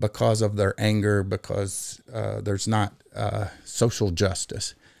because of their anger, because there's not social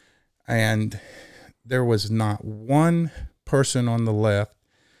justice. And there was not one person on the left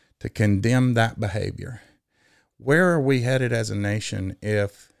to condemn that behavior. Where are we headed as a nation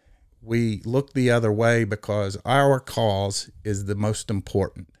if we look the other way because our cause is the most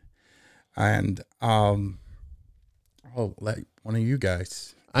important? And I'll let one of you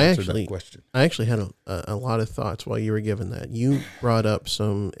guys answer that question. I actually had a lot of thoughts while you were giving that. You brought up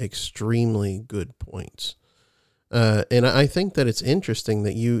some extremely good points. And I think that it's interesting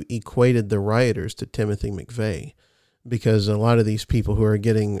that you equated the rioters to Timothy McVeigh, because a lot of these people who are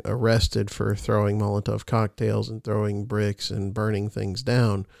getting arrested for throwing Molotov cocktails and throwing bricks and burning things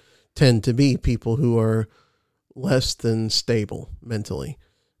down tend to be people who are less than stable mentally,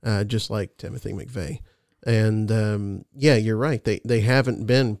 just like Timothy McVeigh. And yeah, you're right. They haven't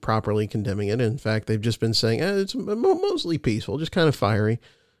been properly condemning it. In fact, they've just been saying it's mostly peaceful, just kind of fiery.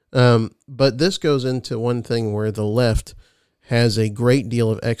 But this goes into one thing where the left has a great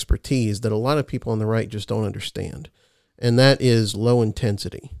deal of expertise that a lot of people on the right just don't understand. And that is low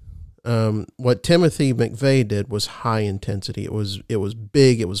intensity. What Timothy McVeigh did was high intensity. It was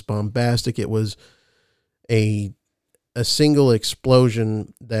big. It was bombastic. It was a single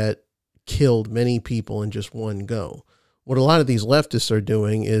explosion that killed many people in just one go. What a lot of these leftists are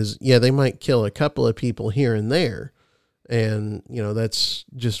doing is, yeah, they might kill a couple of people here and there. And, that's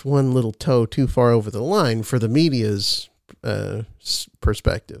just one little toe too far over the line for the media's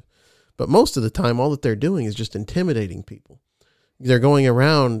perspective. But most of the time, all that they're doing is just intimidating people. They're going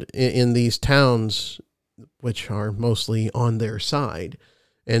around in these towns, which are mostly on their side,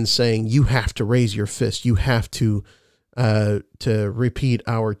 and saying, you have to raise your fist. You have to repeat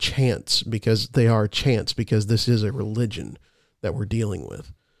our chants, because they are chants, because this is a religion that we're dealing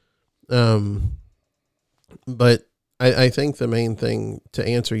with. But I think the main thing to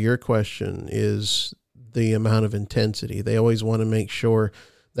answer your question is the amount of intensity. They always want to make sure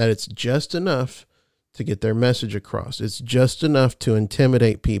that it's just enough to get their message across. It's just enough to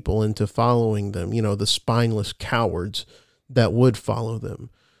intimidate people into following them, the spineless cowards that would follow them.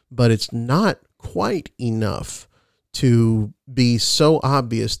 But it's not quite enough to be so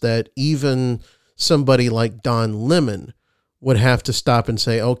obvious that even somebody like Don Lemon would have to stop and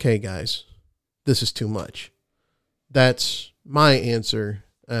say, okay, guys, this is too much. That's my answer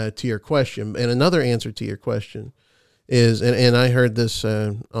to your question. And another answer to your question is, and I heard this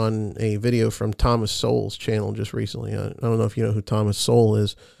on a video from Thomas Sowell's channel just recently. I don't know if you know who Thomas Sowell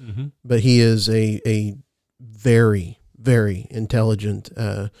is, but he is a very, very intelligent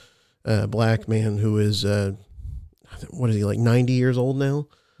black man who is, what is he, like 90 years old now?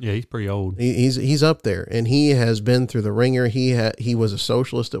 Yeah, he's pretty old. He's up there, and he has been through the ringer. He was a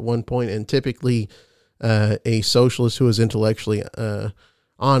socialist at one point, and typically a socialist who is intellectually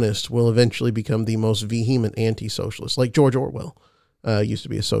honest will eventually become the most vehement anti-socialist, like George Orwell used to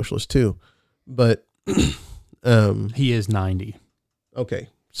be a socialist too. But he is 90. Okay,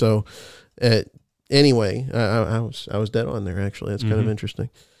 so anyway, I was dead on there actually. That's kind of interesting.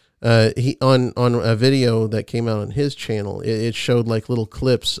 He on a video that came out on his channel, it showed like little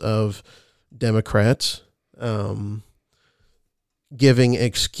clips of Democrats giving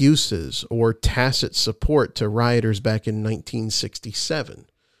excuses or tacit support to rioters back in 1967,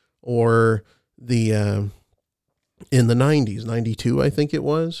 or the in the 90s, 92, I think it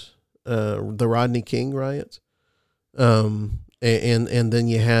was, the Rodney King riots, and then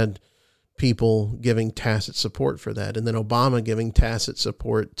you had people giving tacit support for that, and then Obama giving tacit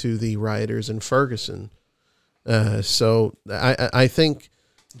support to the rioters in Ferguson. So I think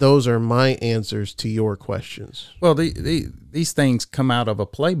those are my answers to your questions. Well, these things come out of a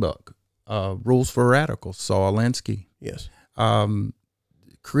playbook. Rules for Radicals, Saul Alinsky. Yes.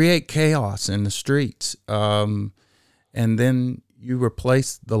 Create chaos in the streets, and then you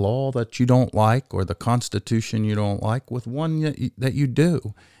replace the law that you don't like or the Constitution you don't like with one that you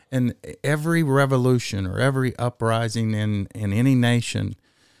do. And every revolution or every uprising in any nation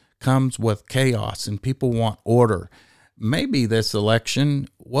comes with chaos, and people want order. Maybe this election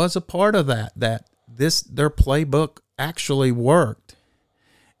was a part of that their playbook actually worked,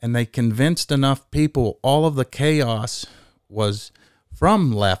 and they convinced enough people all of the chaos was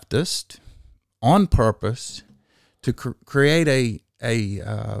from leftists on purpose to create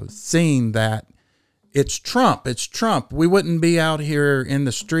a scene that it's Trump. It's Trump. We wouldn't be out here in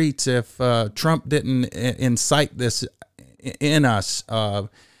the streets if Trump didn't incite this in us.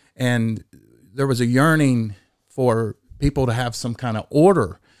 And there was a yearning for people to have some kind of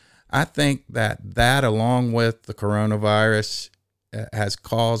order. I think that along with the coronavirus has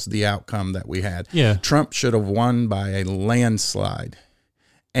caused the outcome that we had. Yeah. Trump should have won by a landslide.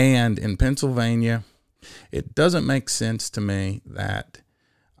 And in Pennsylvania, it doesn't make sense to me that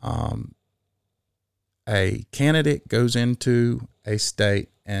a candidate goes into a state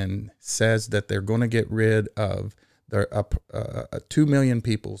and says that they're going to get rid of their 2 million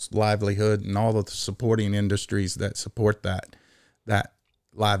people's livelihood and all of the supporting industries that support that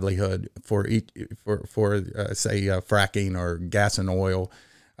livelihood for fracking or gas and oil.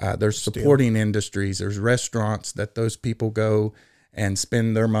 There's supporting industries. There's restaurants that those people go and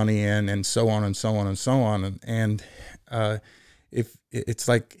spend their money in, and so on and so on and so on. And if it's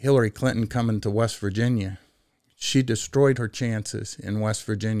like Hillary Clinton coming to West Virginia, she destroyed her chances in West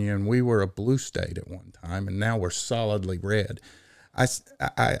Virginia, and we were a blue state at one time, and now we're solidly red. I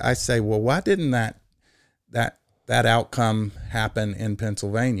say, well, why didn't that outcome happen in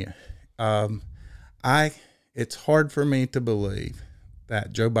Pennsylvania? It's hard for me to believe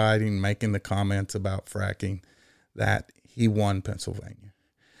that Joe Biden making the comments about fracking, that he won Pennsylvania.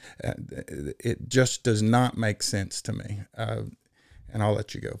 It just does not make sense to me. And I'll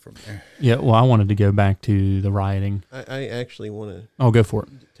let you go from there. Yeah, well, I wanted to go back to the rioting. I actually want to... Oh, go for it.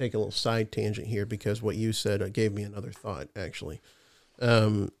 Take a little side tangent here, because what you said gave me another thought, actually.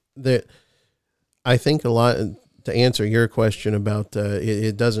 That I think a lot... To answer your question about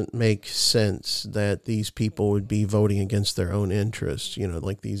it doesn't make sense that these people would be voting against their own interests,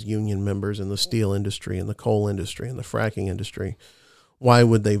 like these union members in the steel industry and the coal industry and the fracking industry. Why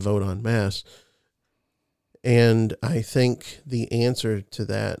would they vote en masse? And I think the answer to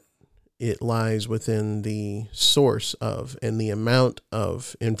that, it lies within the source of and the amount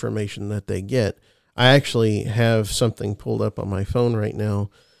of information that they get. I actually have something pulled up on my phone right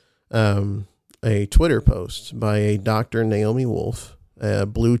now, a Twitter post by a Dr. Naomi Wolf, a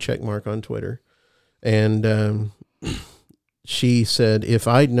blue check mark on Twitter. And she said, if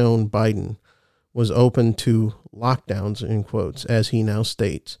I'd known Biden was open to lockdowns, in quotes, as he now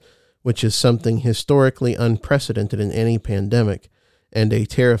states, which is something historically unprecedented in any pandemic and a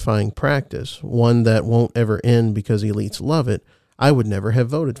terrifying practice, one that won't ever end because elites love it, I would never have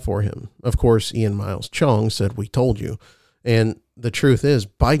voted for him. Of course, Ian Miles Chong said, we told you. And the truth is,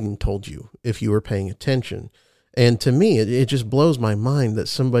 Biden told you, if you were paying attention. And to me, it just blows my mind that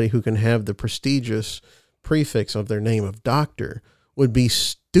somebody who can have the prestigious prefix of their name of doctor would be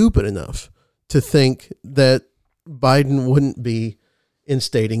stupid enough to think that Biden wouldn't be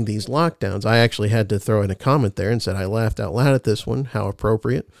instating these lockdowns. I actually had to throw in a comment there and said, I laughed out loud at this one. How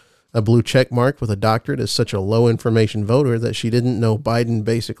appropriate. A blue check mark with a doctorate is such a low information voter that she didn't know Biden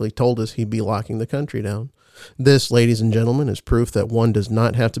basically told us he'd be locking the country down. This, ladies and gentlemen, is proof that one does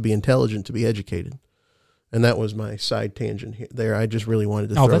not have to be intelligent to be educated. And that was my side tangent here. There, I just really wanted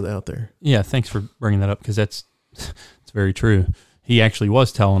to throw that out there. Yeah, thanks for bringing that up, because it's very true. He actually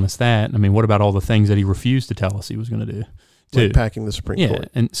was telling us that. I mean, what about all the things that he refused to tell us he was going to do? Like packing the Supreme Court. Yeah,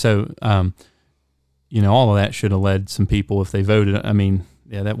 and so, all of that should have led some people, if they voted. I mean,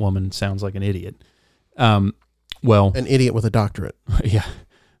 yeah, that woman sounds like an idiot. An idiot with a doctorate. Yeah.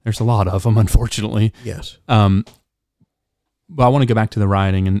 There's a lot of them, unfortunately. Yes. But I want to go back to the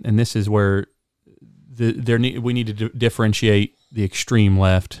rioting, and this is where we need to differentiate the extreme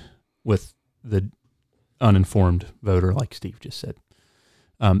left with the uninformed voter, like Steve just said,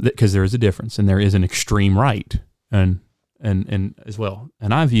 because there is a difference, and there is an extreme right, and as well.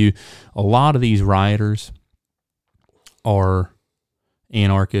 And I view a lot of these rioters are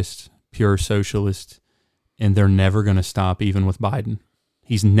anarchists, pure socialists, and they're never going to stop, even with Biden.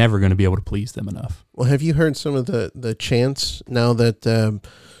 He's never going to be able to please them enough. Well, have you heard some of the chants now that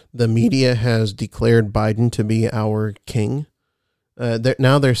the media has declared Biden to be our king?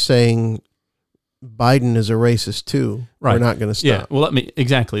 Now they're saying Biden is a racist too. Right. We're not going to stop. Yeah. Well, let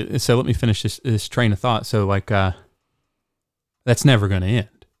me finish this train of thought. So like, that's never going to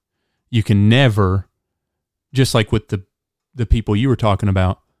end. You can never, just like with the people you were talking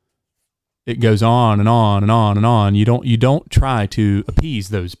about, it goes on and on and on and on. You don't try to appease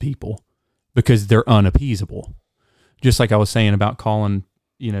those people because they're unappeasable. Just like I was saying about calling,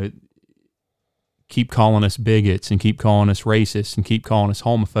 keep calling us bigots and keep calling us racists and keep calling us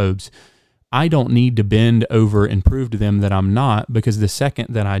homophobes. I don't need to bend over and prove to them that I'm not, because the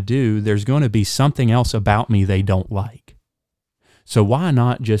second that I do, there's going to be something else about me they don't like. So why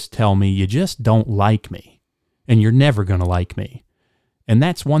not just tell me you just don't like me and you're never going to like me? And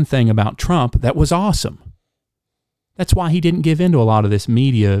that's one thing about Trump that was awesome. That's why he didn't give in to a lot of this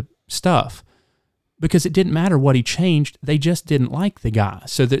media stuff, because it didn't matter what he changed. They just didn't like the guy.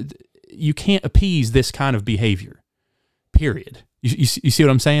 So that you can't appease this kind of behavior, period. You see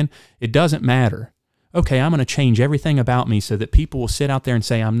what I'm saying? It doesn't matter. Okay, I'm going to change everything about me so that people will sit out there and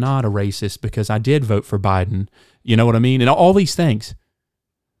say I'm not a racist because I did vote for Biden. You know what I mean? And all these things.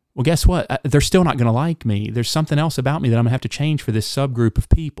 Well, guess what? They're still not going to like me. There's something else about me that I'm going to have to change for this subgroup of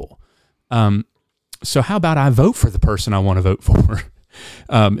people. So how about I vote for the person I want to vote for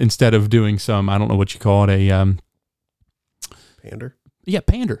instead of doing some, I don't know what you call it, pander? Yeah,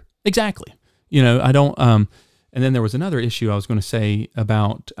 pander. Exactly. I don't, and then there was another issue I was going to say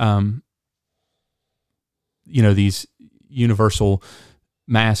about, these universal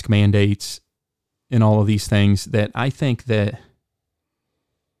mask mandates and all of these things that I think that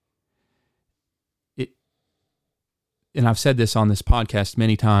and I've said this on this podcast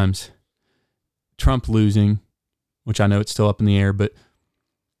many times, Trump losing, which I know it's still up in the air, but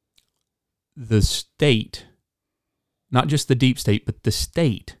the state, not just the deep state, but the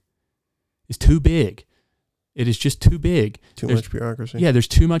state is too big. It is just too big. There's much bureaucracy. Yeah, there's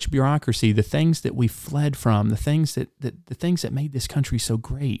too much bureaucracy. The things that we fled from, the things that made this country so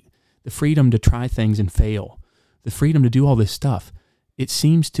great, the freedom to try things and fail, the freedom to do all this stuff, it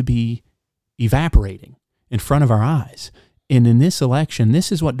seems to be evaporating in front of our eyes. And in this election, this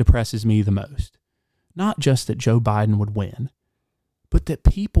is what depresses me the most. Not just that Joe Biden would win, but that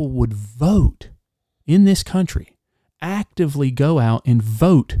people would vote in this country, actively go out and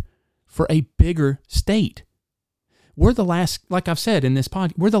vote for a bigger state. We're the last, like I've said in this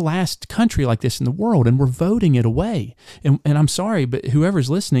podcast, we're the last country like this in the world, and we're voting it away. And I'm sorry, but whoever's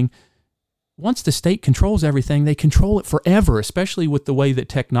listening, once the state controls everything, they control it forever, especially with the way that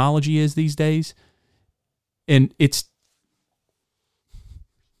technology is these days. And it's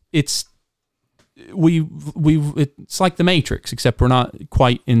like the Matrix, except we're not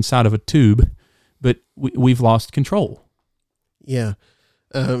quite inside of a tube, but we've lost control. Yeah.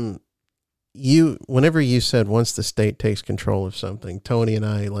 Whenever you said once the state takes control of something, Tony and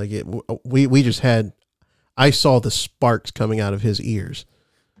I, I saw the sparks coming out of his ears.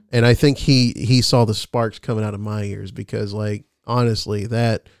 And I think he saw the sparks coming out of my ears, because honestly,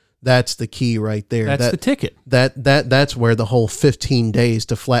 that's the key right there. That's the ticket. That's where the whole 15 days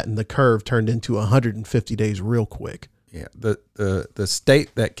to flatten the curve turned into 150 days real quick. Yeah. The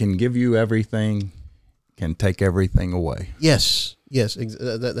state that can give you everything can take everything away. Yes.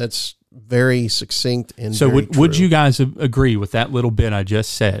 That's very succinct and so very would true. you guys agree with that little bit I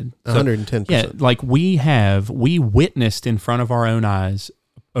just said? 110%. Yeah, like we witnessed in front of our own eyes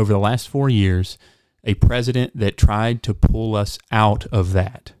over the last 4 years a president that tried to pull us out of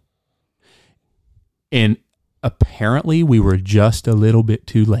that. And apparently we were just a little bit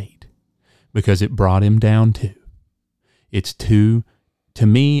too late, because it brought him down too. To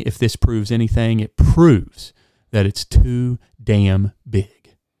me, if this proves anything, it proves that it's too damn big.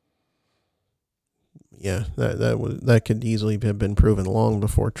 Yeah, that could easily have been proven long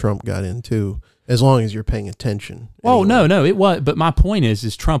before Trump got in too, as long as you're paying attention. Oh, anyway. no, it was. But my point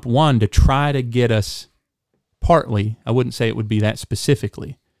is Trump won to try to get us, partly, I wouldn't say it would be that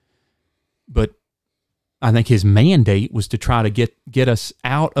specifically, but I think his mandate was to try to get us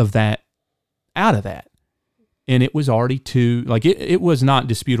out of that. And it was already too, it was not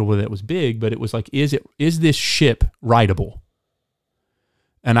disputable that it was big, but it was like, is this ship rightable?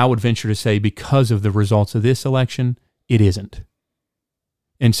 And I would venture to say, because of the results of this election, it isn't.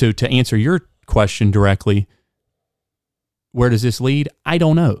 And so to answer your question directly, where does this lead? I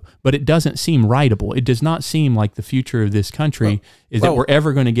don't know, but it doesn't seem rightable. It does not seem like the future of this country that we're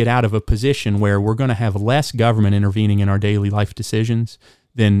ever going to get out of a position where we're going to have less government intervening in our daily life decisions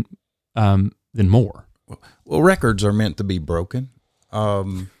than more. Well, records are meant to be broken.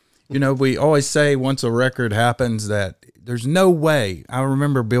 We always say once a record happens that there's no way. I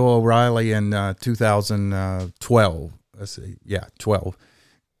remember Bill O'Reilly in 2012 let's see, 12,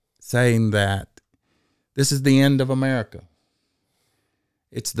 saying that this is the end of America.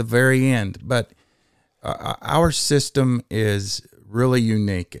 It's the very end. But our system is really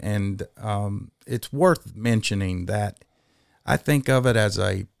unique, and it's worth mentioning that I think of it as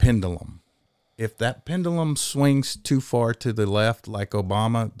a pendulum. If that pendulum swings too far to the left, like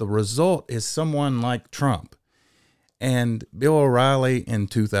Obama, the result is someone like Trump. And Bill O'Reilly in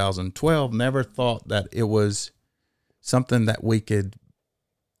 2012 never thought that it was something that we could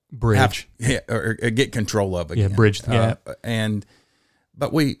Bridge. or get control of again. Yeah, bridge the gap.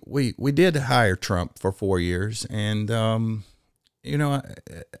 But we did hire Trump for 4 years, and I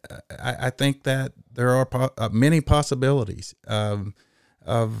think that there are many possibilities of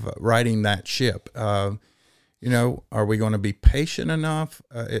righting that ship. Are we going to be patient enough?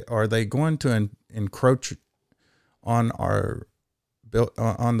 Are they going to encroach on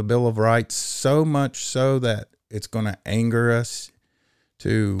the Bill of Rights so much so that it's going to anger us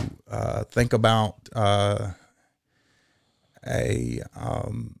to think about our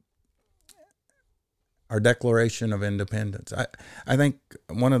Declaration of Independence? I think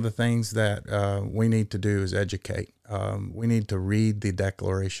one of the things that we need to do is educate. We need to read the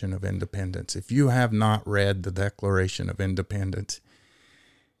Declaration of Independence. If you have not read the Declaration of Independence,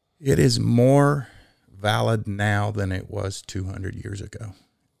 it is more valid now than it was 200 years ago.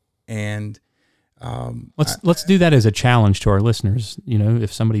 And let's do that as a challenge to our listeners.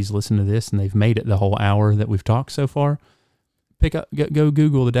 If somebody's listened to this and they've made it the whole hour that we've talked so far, go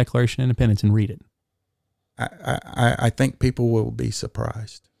Google the Declaration of Independence and read it. I think people will be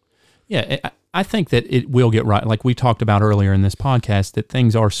surprised. Yeah, I think that it will get right. Like we talked about earlier in this podcast, that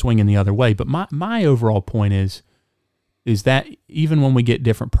things are swinging the other way. But my overall point is that even when we get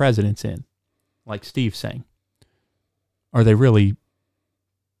different presidents in, like Steve's saying, are they really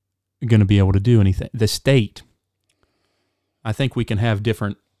going to be able to do anything? The state, I think we can have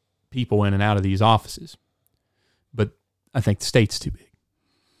different people in and out of these offices, but I think the state's too big.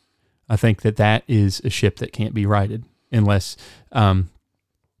 I think that is a ship that can't be righted unless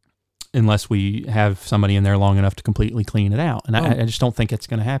we have somebody in there long enough to completely clean it out. And I just don't think it's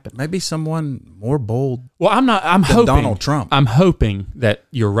going to happen. Maybe someone more bold. Well, I'm hoping Donald Trump. I'm hoping that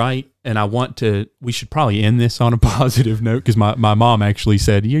you're right. And we should probably end this on a positive note, because my mom actually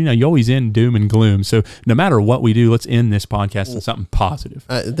said, you always end doom and gloom. So no matter what we do, let's end this podcast on something positive.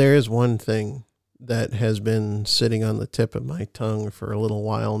 There is one thing that has been sitting on the tip of my tongue for a little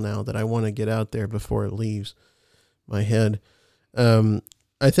while now that I want to get out there before it leaves my head.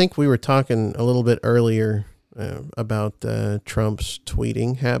 I think we were talking a little bit earlier about Trump's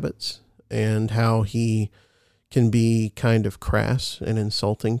tweeting habits and how he can be kind of crass and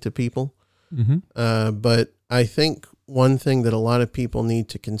insulting to people. Mm-hmm. But I think one thing that a lot of people need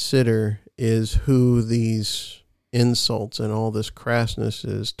to consider is who these insults and all this crassness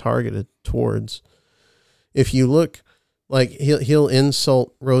is targeted towards. If you look, like he'll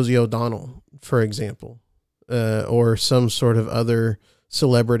insult Rosie O'Donnell, for example, or some sort of other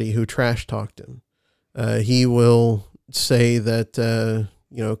celebrity who trash talked him. He will say that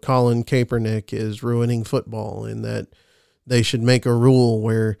Colin Kaepernick is ruining football and that they should make a rule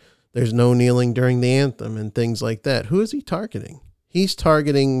where there's no kneeling during the anthem and things like that. Who is he targeting? He's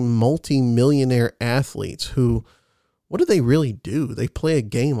targeting multi-millionaire athletes who, what do they really do? They play a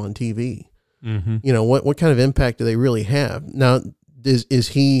game on TV. Mm-hmm. What kind of impact do they really have? Now, is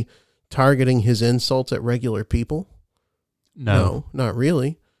he targeting his insults at regular people? No, not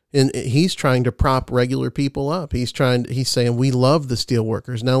really. And he's trying to prop regular people up. He's saying, we love the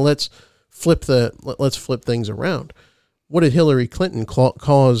steelworkers. Now let's flip things around. What did Hillary Clinton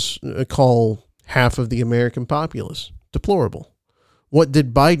call half of the American populace? Deplorable. What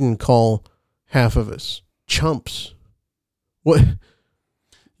did Biden call half of us? Chumps. What?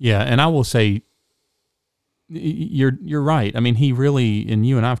 Yeah, and I will say, you're right. I mean, he really, and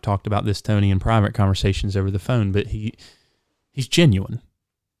you and I've talked about this, Tony, in private conversations over the phone, but he's genuine.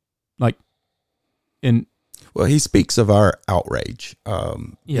 Well, he speaks of our outrage,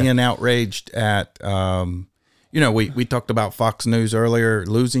 being outraged at, we talked about Fox News earlier,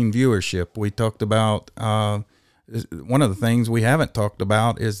 losing viewership. We talked about, one of the things we haven't talked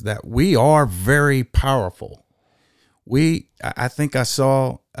about is that we are very powerful. I think I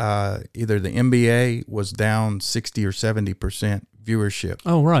saw either the NBA was down 60 or 70% viewership.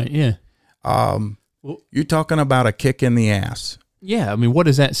 Oh, right. Yeah. You're talking about a kick in the ass. Yeah. I mean, what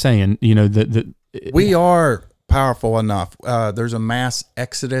is that saying? We are powerful enough. There's a mass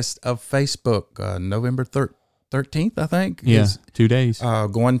exodus of Facebook, November 13th, I think. Yeah. 2 days.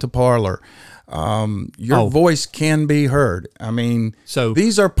 Going to Parler. Your voice can be heard. I mean, so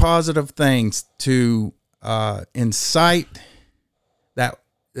these are positive things to incite that,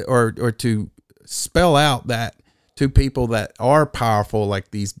 or to spell out that to people that are powerful,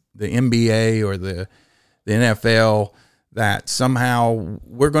 like the NBA or the NFL, that somehow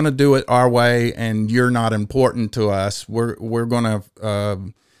we're going to do it our way and you're not important to us. We're going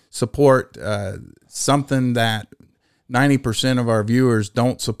to support something that 90% of our viewers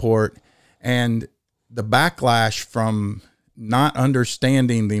don't support, and the backlash from not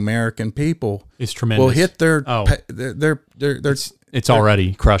understanding the American people is tremendous. Will hit their it's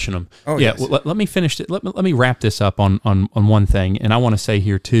already crushing them. Oh, yeah. Yes. Well, let me finish it. Let me wrap this up on one thing, and I want to say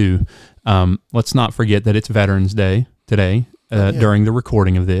here too. Let's not forget that it's Veterans Day today. During the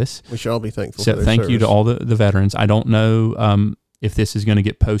recording of this, we should all be thankful. So for their thank service. you to all the veterans. I don't know if this is going to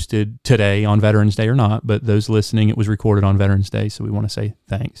get posted today on Veterans Day or not, but those listening, it was recorded on Veterans Day, so we want to say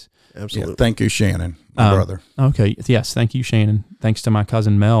thanks. Absolutely. Yeah, thank you, Shannon, my brother. Okay. Yes. Thank you, Shannon. Thanks to my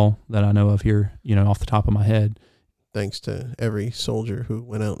cousin Mel that I know of here, off the top of my head. Thanks to every soldier who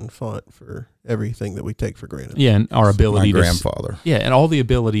went out and fought for everything that we take for granted. Yeah, and our ability My grandfather. And all the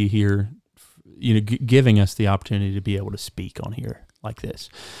ability here, giving us the opportunity to be able to speak on here like this.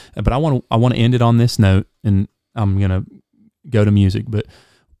 But I want to end it on this note, and I'm going to go to music. But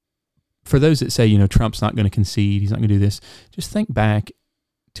for those that say, Trump's not going to concede, he's not going to do this, just think back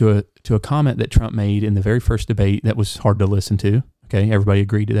to a comment that Trump made in the very first debate that was hard to listen to. Okay, everybody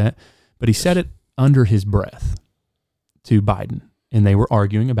agreed to that. But he said it under his breath to Biden, and they were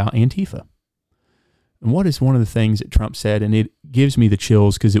arguing about Antifa. And what is one of the things that Trump said, and it gives me the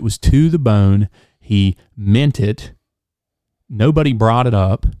chills because it was to the bone. He meant it. Nobody brought it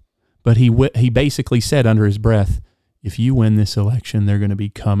up, but he basically said under his breath, if you win this election, they're going to be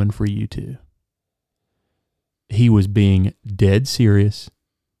coming for you too. He was being dead serious.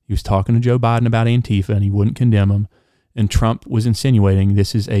 He was talking to Joe Biden about Antifa, and he wouldn't condemn him. And Trump was insinuating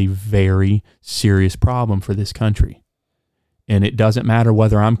this is a very serious problem for this country. And it doesn't matter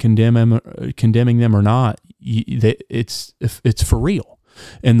whether I'm condemning them or not. It's for real.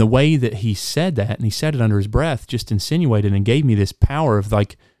 And the way that he said that, and he said it under his breath, just insinuated and gave me this power of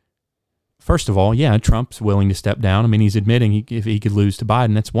like, first of all, yeah, Trump's willing to step down. I mean, he's admitting if he could lose to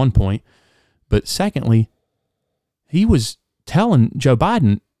Biden, that's one point. But secondly, he was telling Joe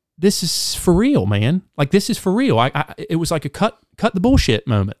Biden, this is for real, man. Like, this is for real. It was like a cut the bullshit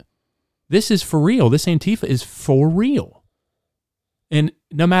moment. This is for real. This Antifa is for real. And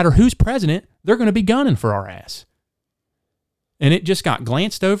no matter who's president, they're going to be gunning for our ass. And it just got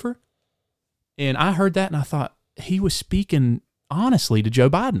glanced over. And I heard that and I thought he was speaking honestly to Joe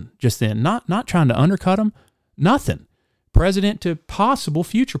Biden just then, not trying to undercut him, nothing. President to possible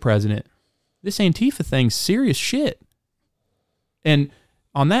future president. This Antifa thing's serious shit. And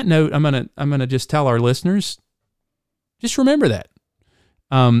on that note, I'm gonna just tell our listeners, just remember that.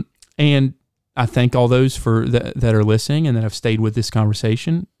 And I thank all those that are listening and that have stayed with this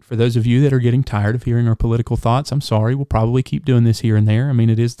conversation. For those of you that are getting tired of hearing our political thoughts, I'm sorry. We'll probably keep doing this here and there. I mean,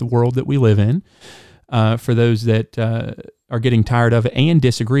 it is the world that we live in. For those that are getting tired of it and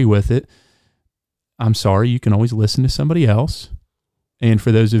disagree with it, I'm sorry. You can always listen to somebody else. And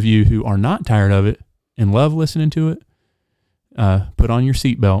for those of you who are not tired of it and love listening to it, put on your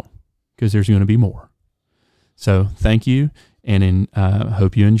seatbelt because there's going to be more. So thank you. And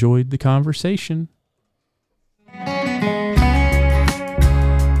hope you enjoyed the conversation.